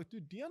I think, like,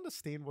 dude, do you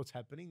understand what's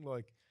happening?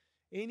 Like,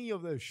 any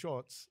of those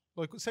shots,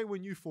 like, say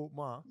when you fought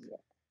Mark,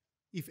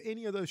 if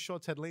any of those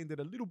shots had landed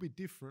a little bit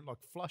different, like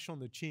flush on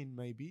the chin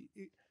maybe,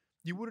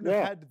 you wouldn't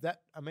have had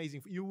that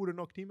amazing. You would have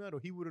knocked him out or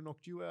he would have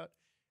knocked you out.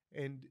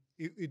 And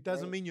it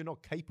doesn't mean you're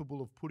not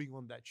capable of putting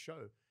on that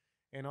show.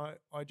 And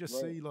I just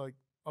see, like,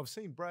 I've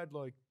seen Brad,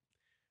 like,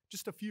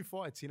 just a few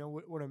fights, you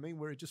know what I mean,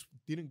 where it just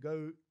didn't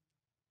go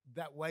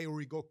that way or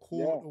he got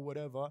caught or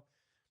whatever.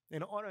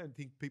 And I don't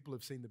think people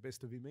have seen the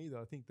best of him either.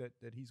 I think that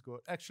he's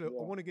got... Actually,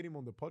 I want to get him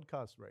on the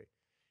podcast, Ray.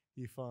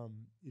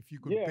 If you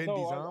could bend his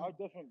arm. I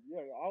definitely,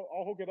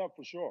 I'll hook it up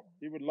for sure.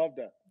 He would love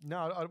that.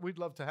 No, we'd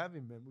love to have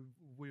him, man.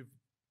 We've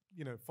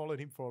followed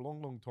him for a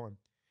long, long time.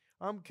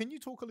 Can you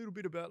talk a little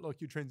bit about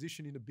like your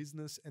transition into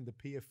business and the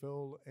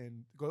PFL?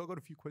 And I've got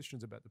a few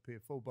questions about the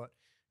PFL, but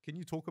can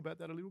you talk about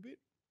that a little bit?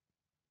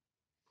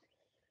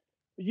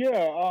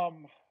 Yeah.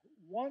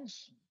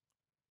 Once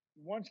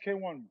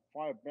K1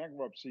 filed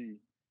bankruptcy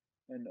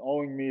and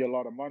owing me a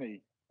lot of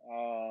money,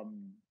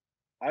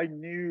 I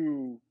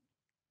knew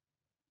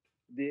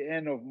the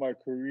end of my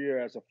career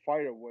as a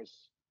fighter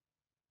was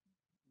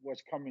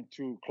coming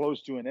to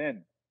close to an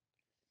end.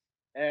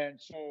 And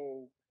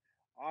so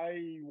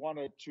I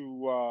wanted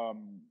to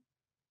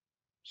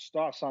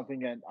start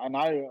something, and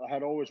I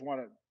had always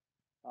wanted,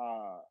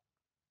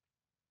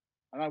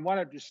 and I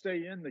wanted to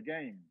stay in the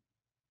game,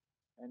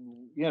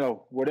 and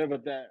whatever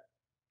that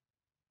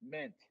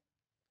meant.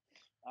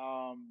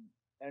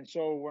 And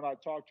so when I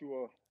talked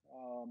to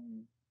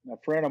a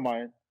friend of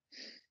mine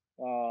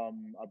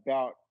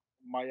about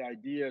my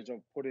ideas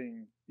of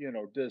putting,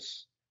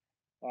 this,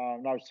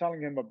 and I was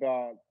telling him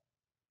about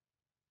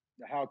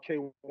how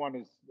K1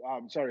 is,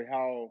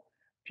 how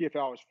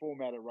PFL is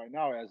formatted right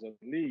now as a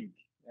league,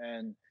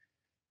 and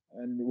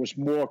it was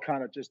more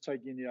kind of just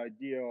taking the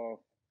idea of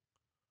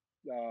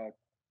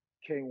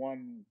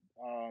K1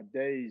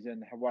 days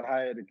and what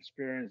I had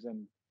experienced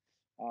and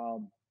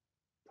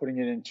putting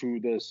it into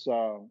this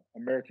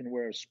American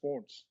way of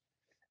sports.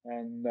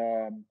 And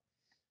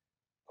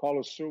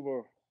Carlos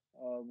Silva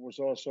was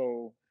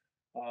also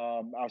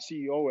our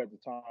CEO at the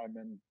time,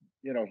 and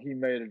he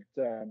made it.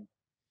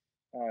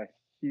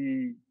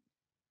 He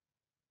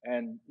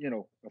and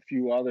a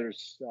few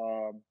others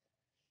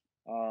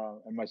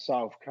and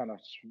myself kind of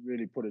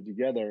really put it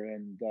together,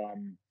 and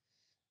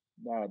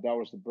that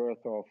was the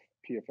birth of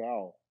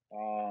PFL.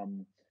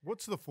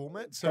 What's the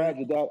format? So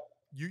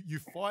you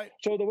fight.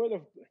 So the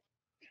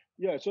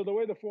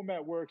way the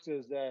format works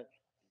is that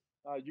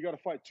you got to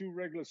fight 2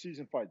 regular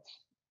season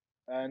fights,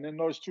 and in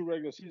those 2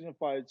 regular season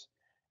fights,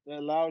 it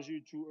allows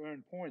you to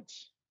earn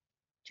points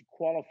to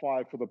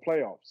qualify for the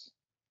playoffs.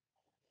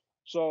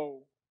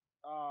 So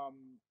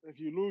if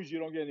you lose, you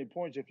don't get any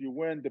points. If you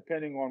win,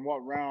 depending on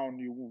what round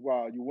you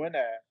win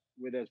at,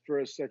 whether it's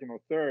first, second, or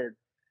third.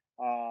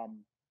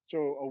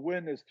 So a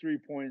win is 3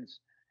 points,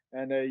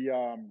 and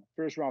a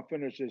first round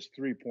finish is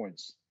 3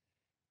 points.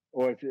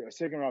 Or if a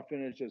second round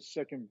finish is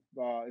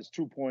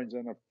 2 points,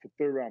 and a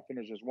third round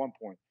finish is 1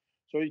 point.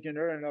 So you can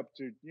earn up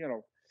to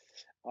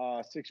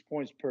 6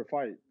 points per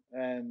fight,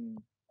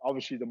 and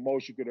obviously the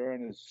most you could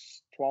earn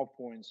is 12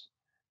 points.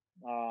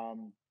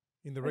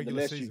 In the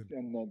regular season.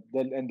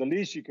 And the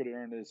least you could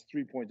earn is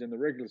 3 points in the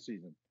regular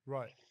season.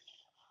 Right.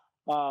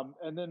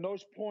 And then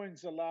those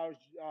points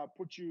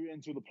put you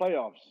into the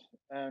playoffs.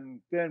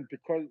 And then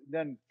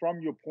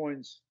from your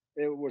points,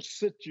 it will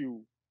sit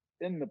you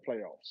in the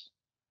playoffs.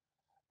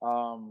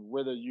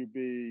 Whether you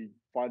be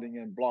fighting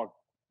in block,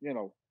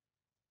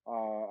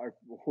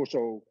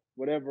 so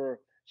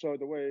whatever. So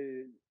the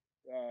way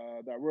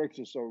that works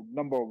is, so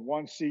number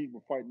 1 seed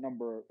will fight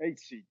number 8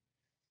 seed.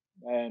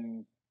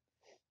 And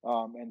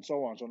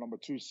so on. So number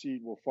 2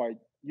 seed will fight,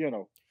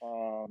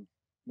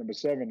 number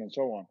 7 and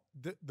so on.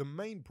 The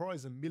main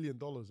prize $1 million.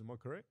 Am I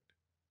correct?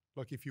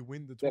 Like if you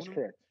win the tournament. That's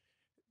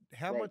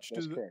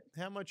correct.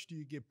 How much do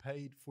you get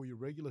paid for your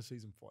regular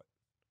season fight?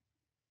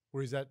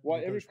 Or is that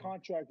every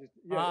contract is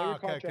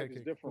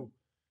different. Cool.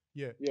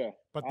 Yeah. Yeah.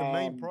 But the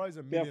main prize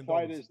 $1 million. Their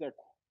fight is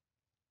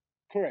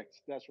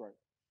correct. That's right.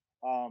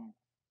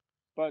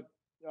 But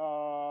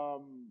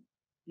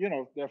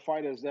their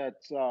fighters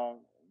that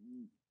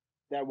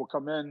will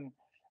come in,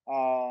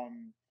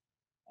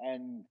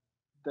 and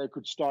they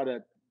could start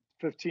at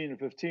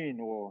 15-15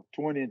 or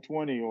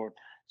 20-20 or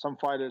some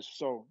fighters.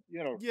 So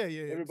Yeah, yeah,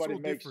 yeah. It's everybody all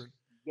makes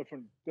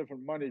different.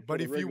 different money for But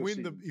the if you regular win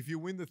season. if you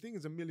win the thing,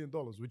 it's $1 million,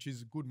 which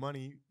is good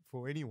money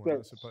for anyone,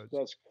 I suppose.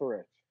 That's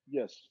correct.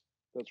 Yes,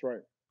 that's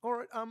right. All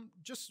right.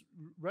 Just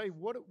Ray,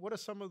 what are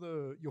some of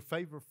your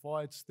favorite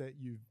fights that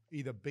you've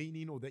either been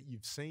in or that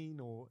you've seen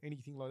or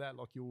anything like that?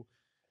 Like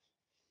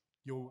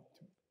your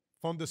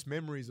fondest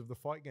memories of the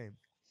fight game.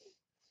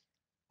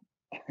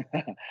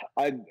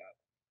 I,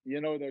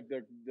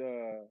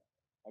 the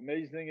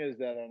amazing thing is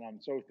that, and I'm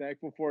so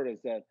thankful for it,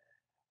 is that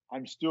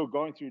I'm still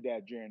going through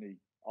that journey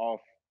of,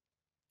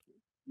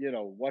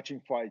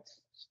 watching fights,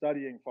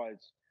 studying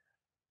fights,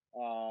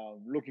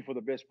 looking for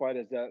the best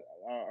fighters that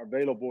are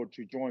available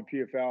to join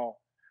PFL.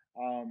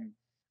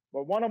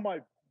 But one of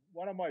my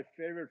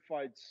favorite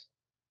fights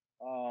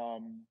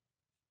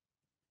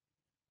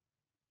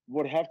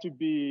would have to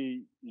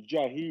be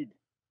Jahid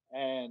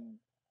and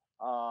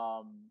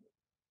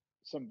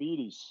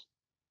Sambiris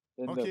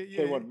in Okay, the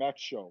yeah, K1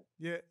 Max show.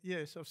 yeah,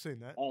 yes, I've seen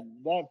that.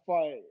 And that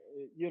fight,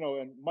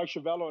 and Mike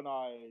Chavello and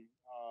I,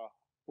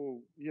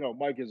 who,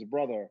 Mike is a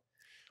brother.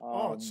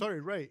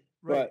 Sorry, Ray.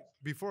 but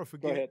Before I Go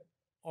forget,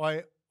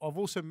 ahead. I've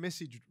also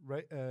messaged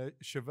Ray,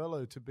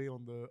 Chavello to be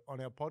on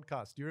our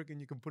podcast. Do you reckon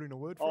you can put in a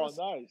word for Oh, us?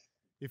 nice.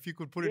 If you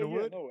could put in a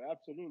word. No,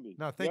 absolutely.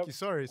 No, thank Yep. you.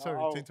 Sorry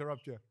I'll- to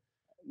interrupt you.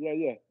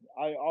 Yeah.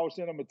 I'll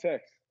send him a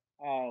text.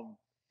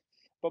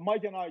 But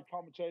Mike and I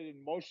commentated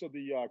in most of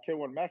the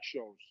K1 Max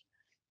shows.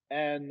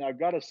 And I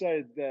got to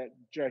say that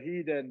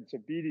Jahid and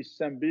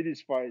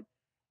Sambidi's fight,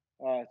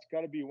 it's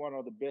got to be one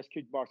of the best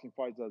kickboxing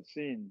fights I've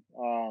seen.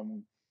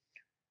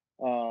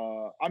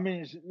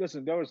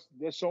 Listen,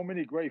 there's so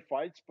many great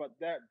fights, but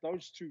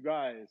those two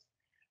guys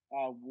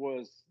are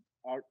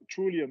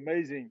truly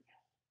amazing.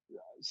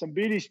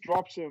 Sambidi's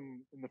drops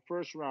him in the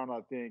first round,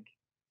 I think.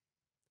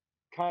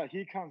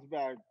 He comes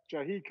back.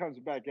 Jahid comes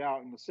back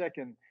out in the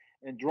second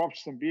and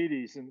drops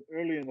Sambidi's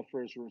early in the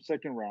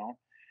second round.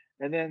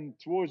 And then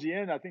towards the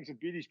end, I think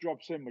Sambidi's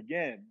drops him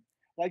again.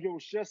 Like, it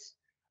was just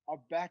a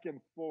back and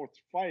forth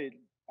fight.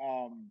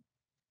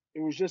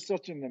 It was just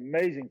such an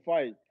amazing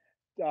fight.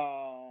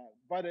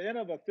 By the end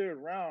of the third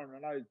round,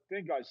 and I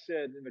think I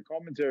said in the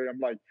commentary, I'm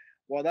like,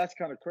 well, that's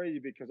kind of crazy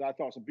because I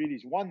thought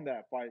Sambidi's won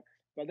that fight,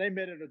 but they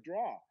made it a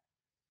draw.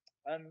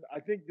 And I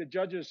think the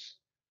judges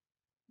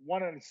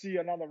wanted to see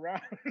another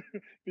round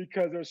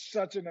because it was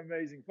such an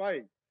amazing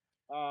fight.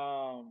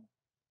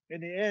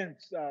 In the end,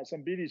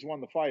 Sambidi's won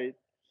the fight.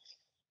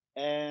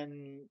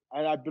 And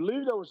I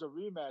believe there was a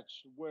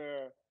rematch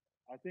where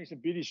I think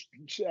Zabidi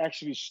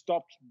actually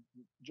stopped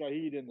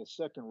Jahid in the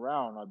second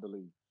round, I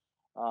believe.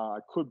 I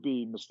could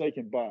be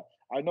mistaken, but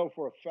I know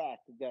for a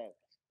fact that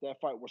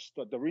fight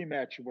the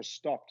rematch was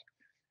stopped.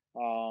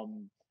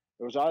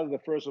 It was either the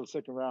first or the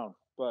second round.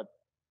 But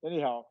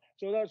anyhow,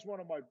 so that's one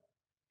of my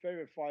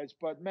favorite fights.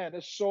 But man,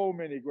 there's so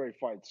many great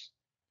fights.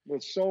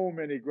 There's so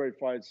many great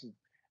fights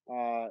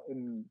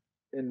in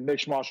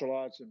mixed martial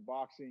arts and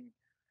boxing.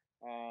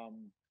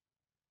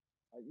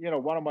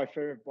 One of my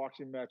favorite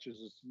boxing matches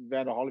is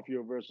Evander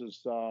Holyfield versus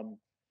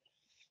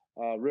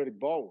Riddick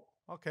Bowe.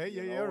 Okay,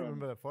 yeah, I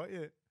remember that fight.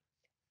 Yeah.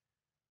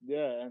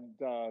 Yeah, and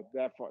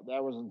that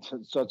was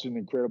such an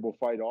incredible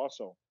fight.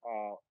 Also,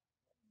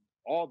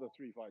 all the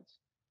three fights,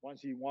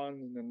 ones he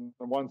won, and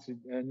the ones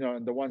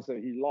that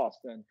he lost,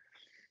 and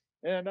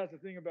that's the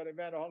thing about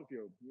Evander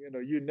Holyfield.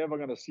 You're never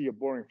gonna see a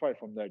boring fight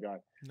from that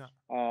guy.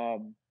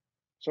 No.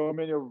 So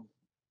many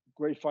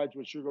great fights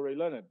with Sugar Ray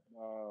Leonard,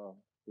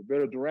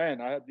 Roberto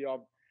Duran. I had the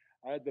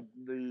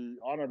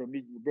honor to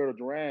meet Roberto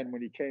Duran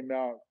when he came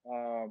out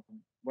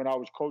when I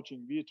was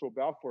coaching Vitor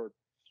Belfort.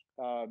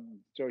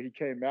 So he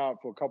came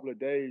out for a couple of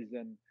days,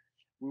 and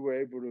we were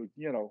able to,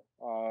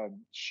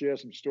 share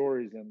some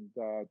stories and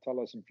tell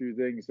us a few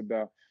things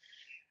about.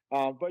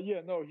 But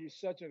yeah, no, he's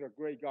such a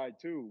great guy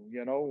too.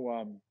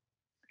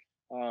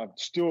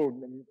 Still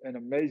an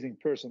amazing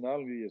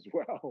personality as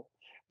well.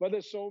 But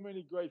there's so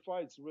many great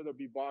fights, whether it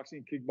be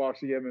boxing,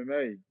 kickboxing,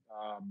 MMA.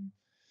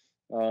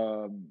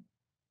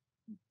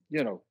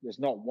 There's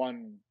not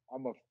one.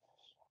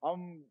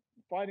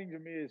 Fighting to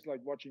me is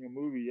like watching a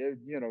movie.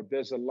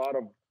 There's a lot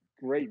of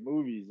great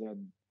movies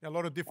and a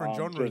lot of different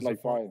genres. Like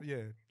a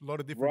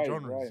lot of different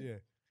genres. Right. Yeah.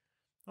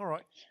 All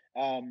right.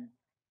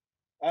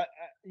 I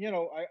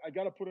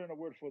got to put in a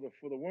word for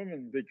the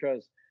women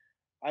because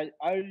I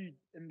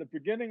in the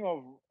beginning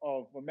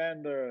of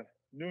Amanda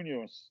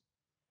Nunes,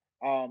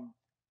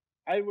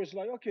 I was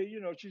like, okay,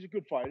 she's a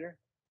good fighter,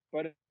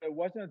 but it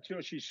wasn't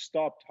until she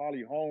stopped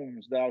Holly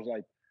Holmes that I was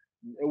like,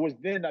 it was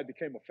then I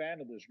became a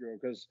fan of this girl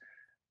because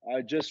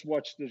I just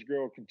watched this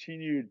girl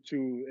continue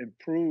to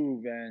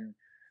improve and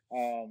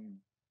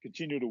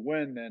continue to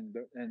win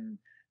and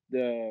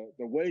the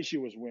way she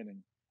was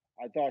winning.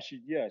 I thought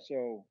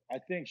so I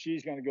think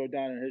she's going to go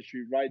down in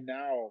history right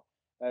now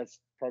as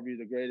probably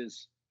the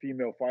greatest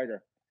female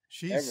fighter.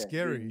 She's ever.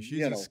 scary.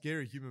 She's a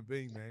scary human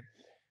being, man.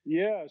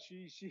 Yeah,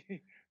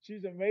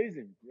 she's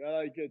amazing.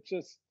 Like it's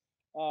just,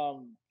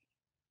 but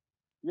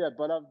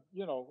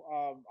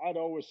I'd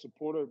always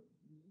supported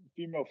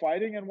female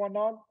fighting and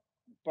whatnot.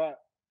 But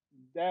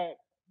that,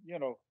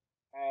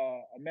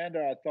 Amanda,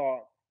 I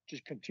thought,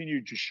 just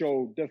continued to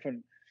show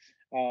different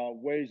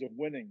ways of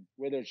winning,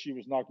 whether she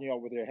was knocking you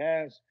out with her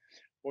hands,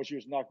 or she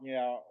was knocking you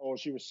out, or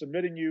she was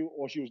submitting you,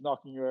 or she was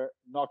knocking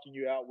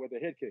you out with a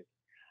head kick.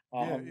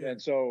 Yeah, yeah.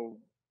 And so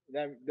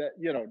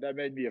that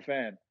made me a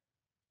fan.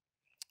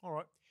 All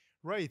right.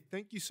 Ray,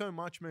 thank you so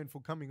much, man,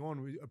 for coming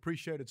on. We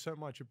appreciate it so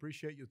much.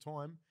 Appreciate your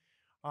time.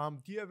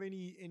 Do you have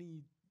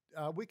any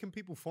where can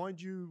people find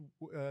you?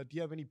 Do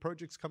you have any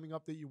projects coming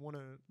up that you want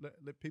to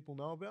let people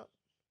know about?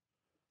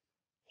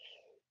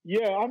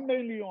 Yeah, I'm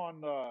mainly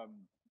on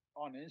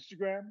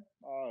Instagram,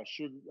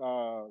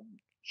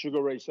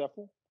 Sugar Ray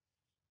Sefo,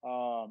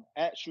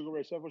 at Sugar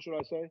Ray Sefo, should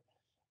I say?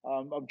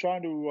 I'm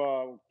trying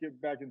to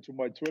get back into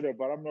my Twitter,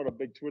 but I'm not a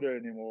big Twitter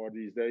anymore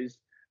these days.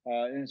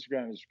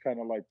 Instagram is kind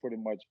of like pretty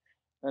much,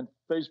 and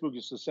Facebook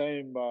is the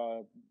same.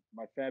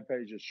 My fan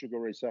page is Sugar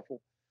Ray Sefo.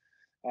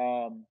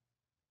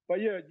 But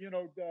yeah,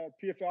 the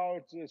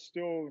PFL is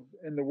still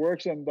in the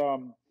works, and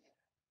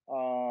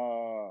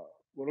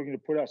we're looking to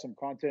put out some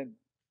content,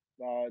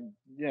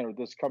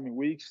 this coming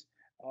weeks.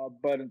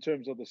 But in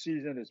terms of the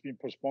season, it's been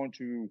postponed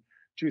to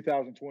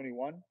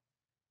 2021.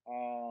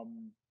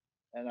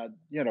 And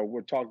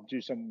we're talking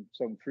to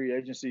some free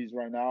agencies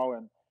right now,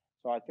 and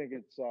so I think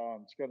it's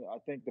gonna. I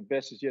think the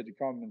best is yet to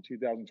come in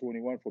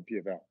 2021 for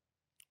PFL.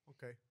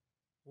 Okay,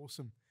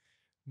 awesome.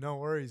 No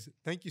worries.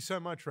 Thank you so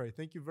much, Ray.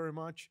 Thank you very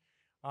much.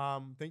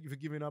 Thank you for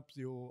giving up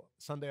your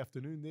Sunday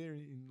afternoon there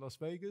in Las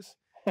Vegas.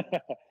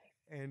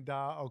 And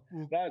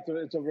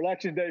it's a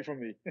relaxing day for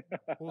me.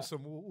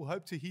 Awesome. We'll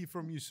hope to hear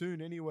from you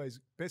soon. Anyways,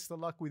 best of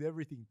luck with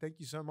everything. Thank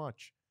you so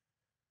much.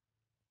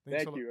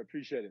 Thank you.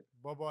 Appreciate it.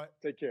 Bye-bye.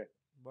 Take care.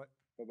 Bye.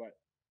 Bye-bye.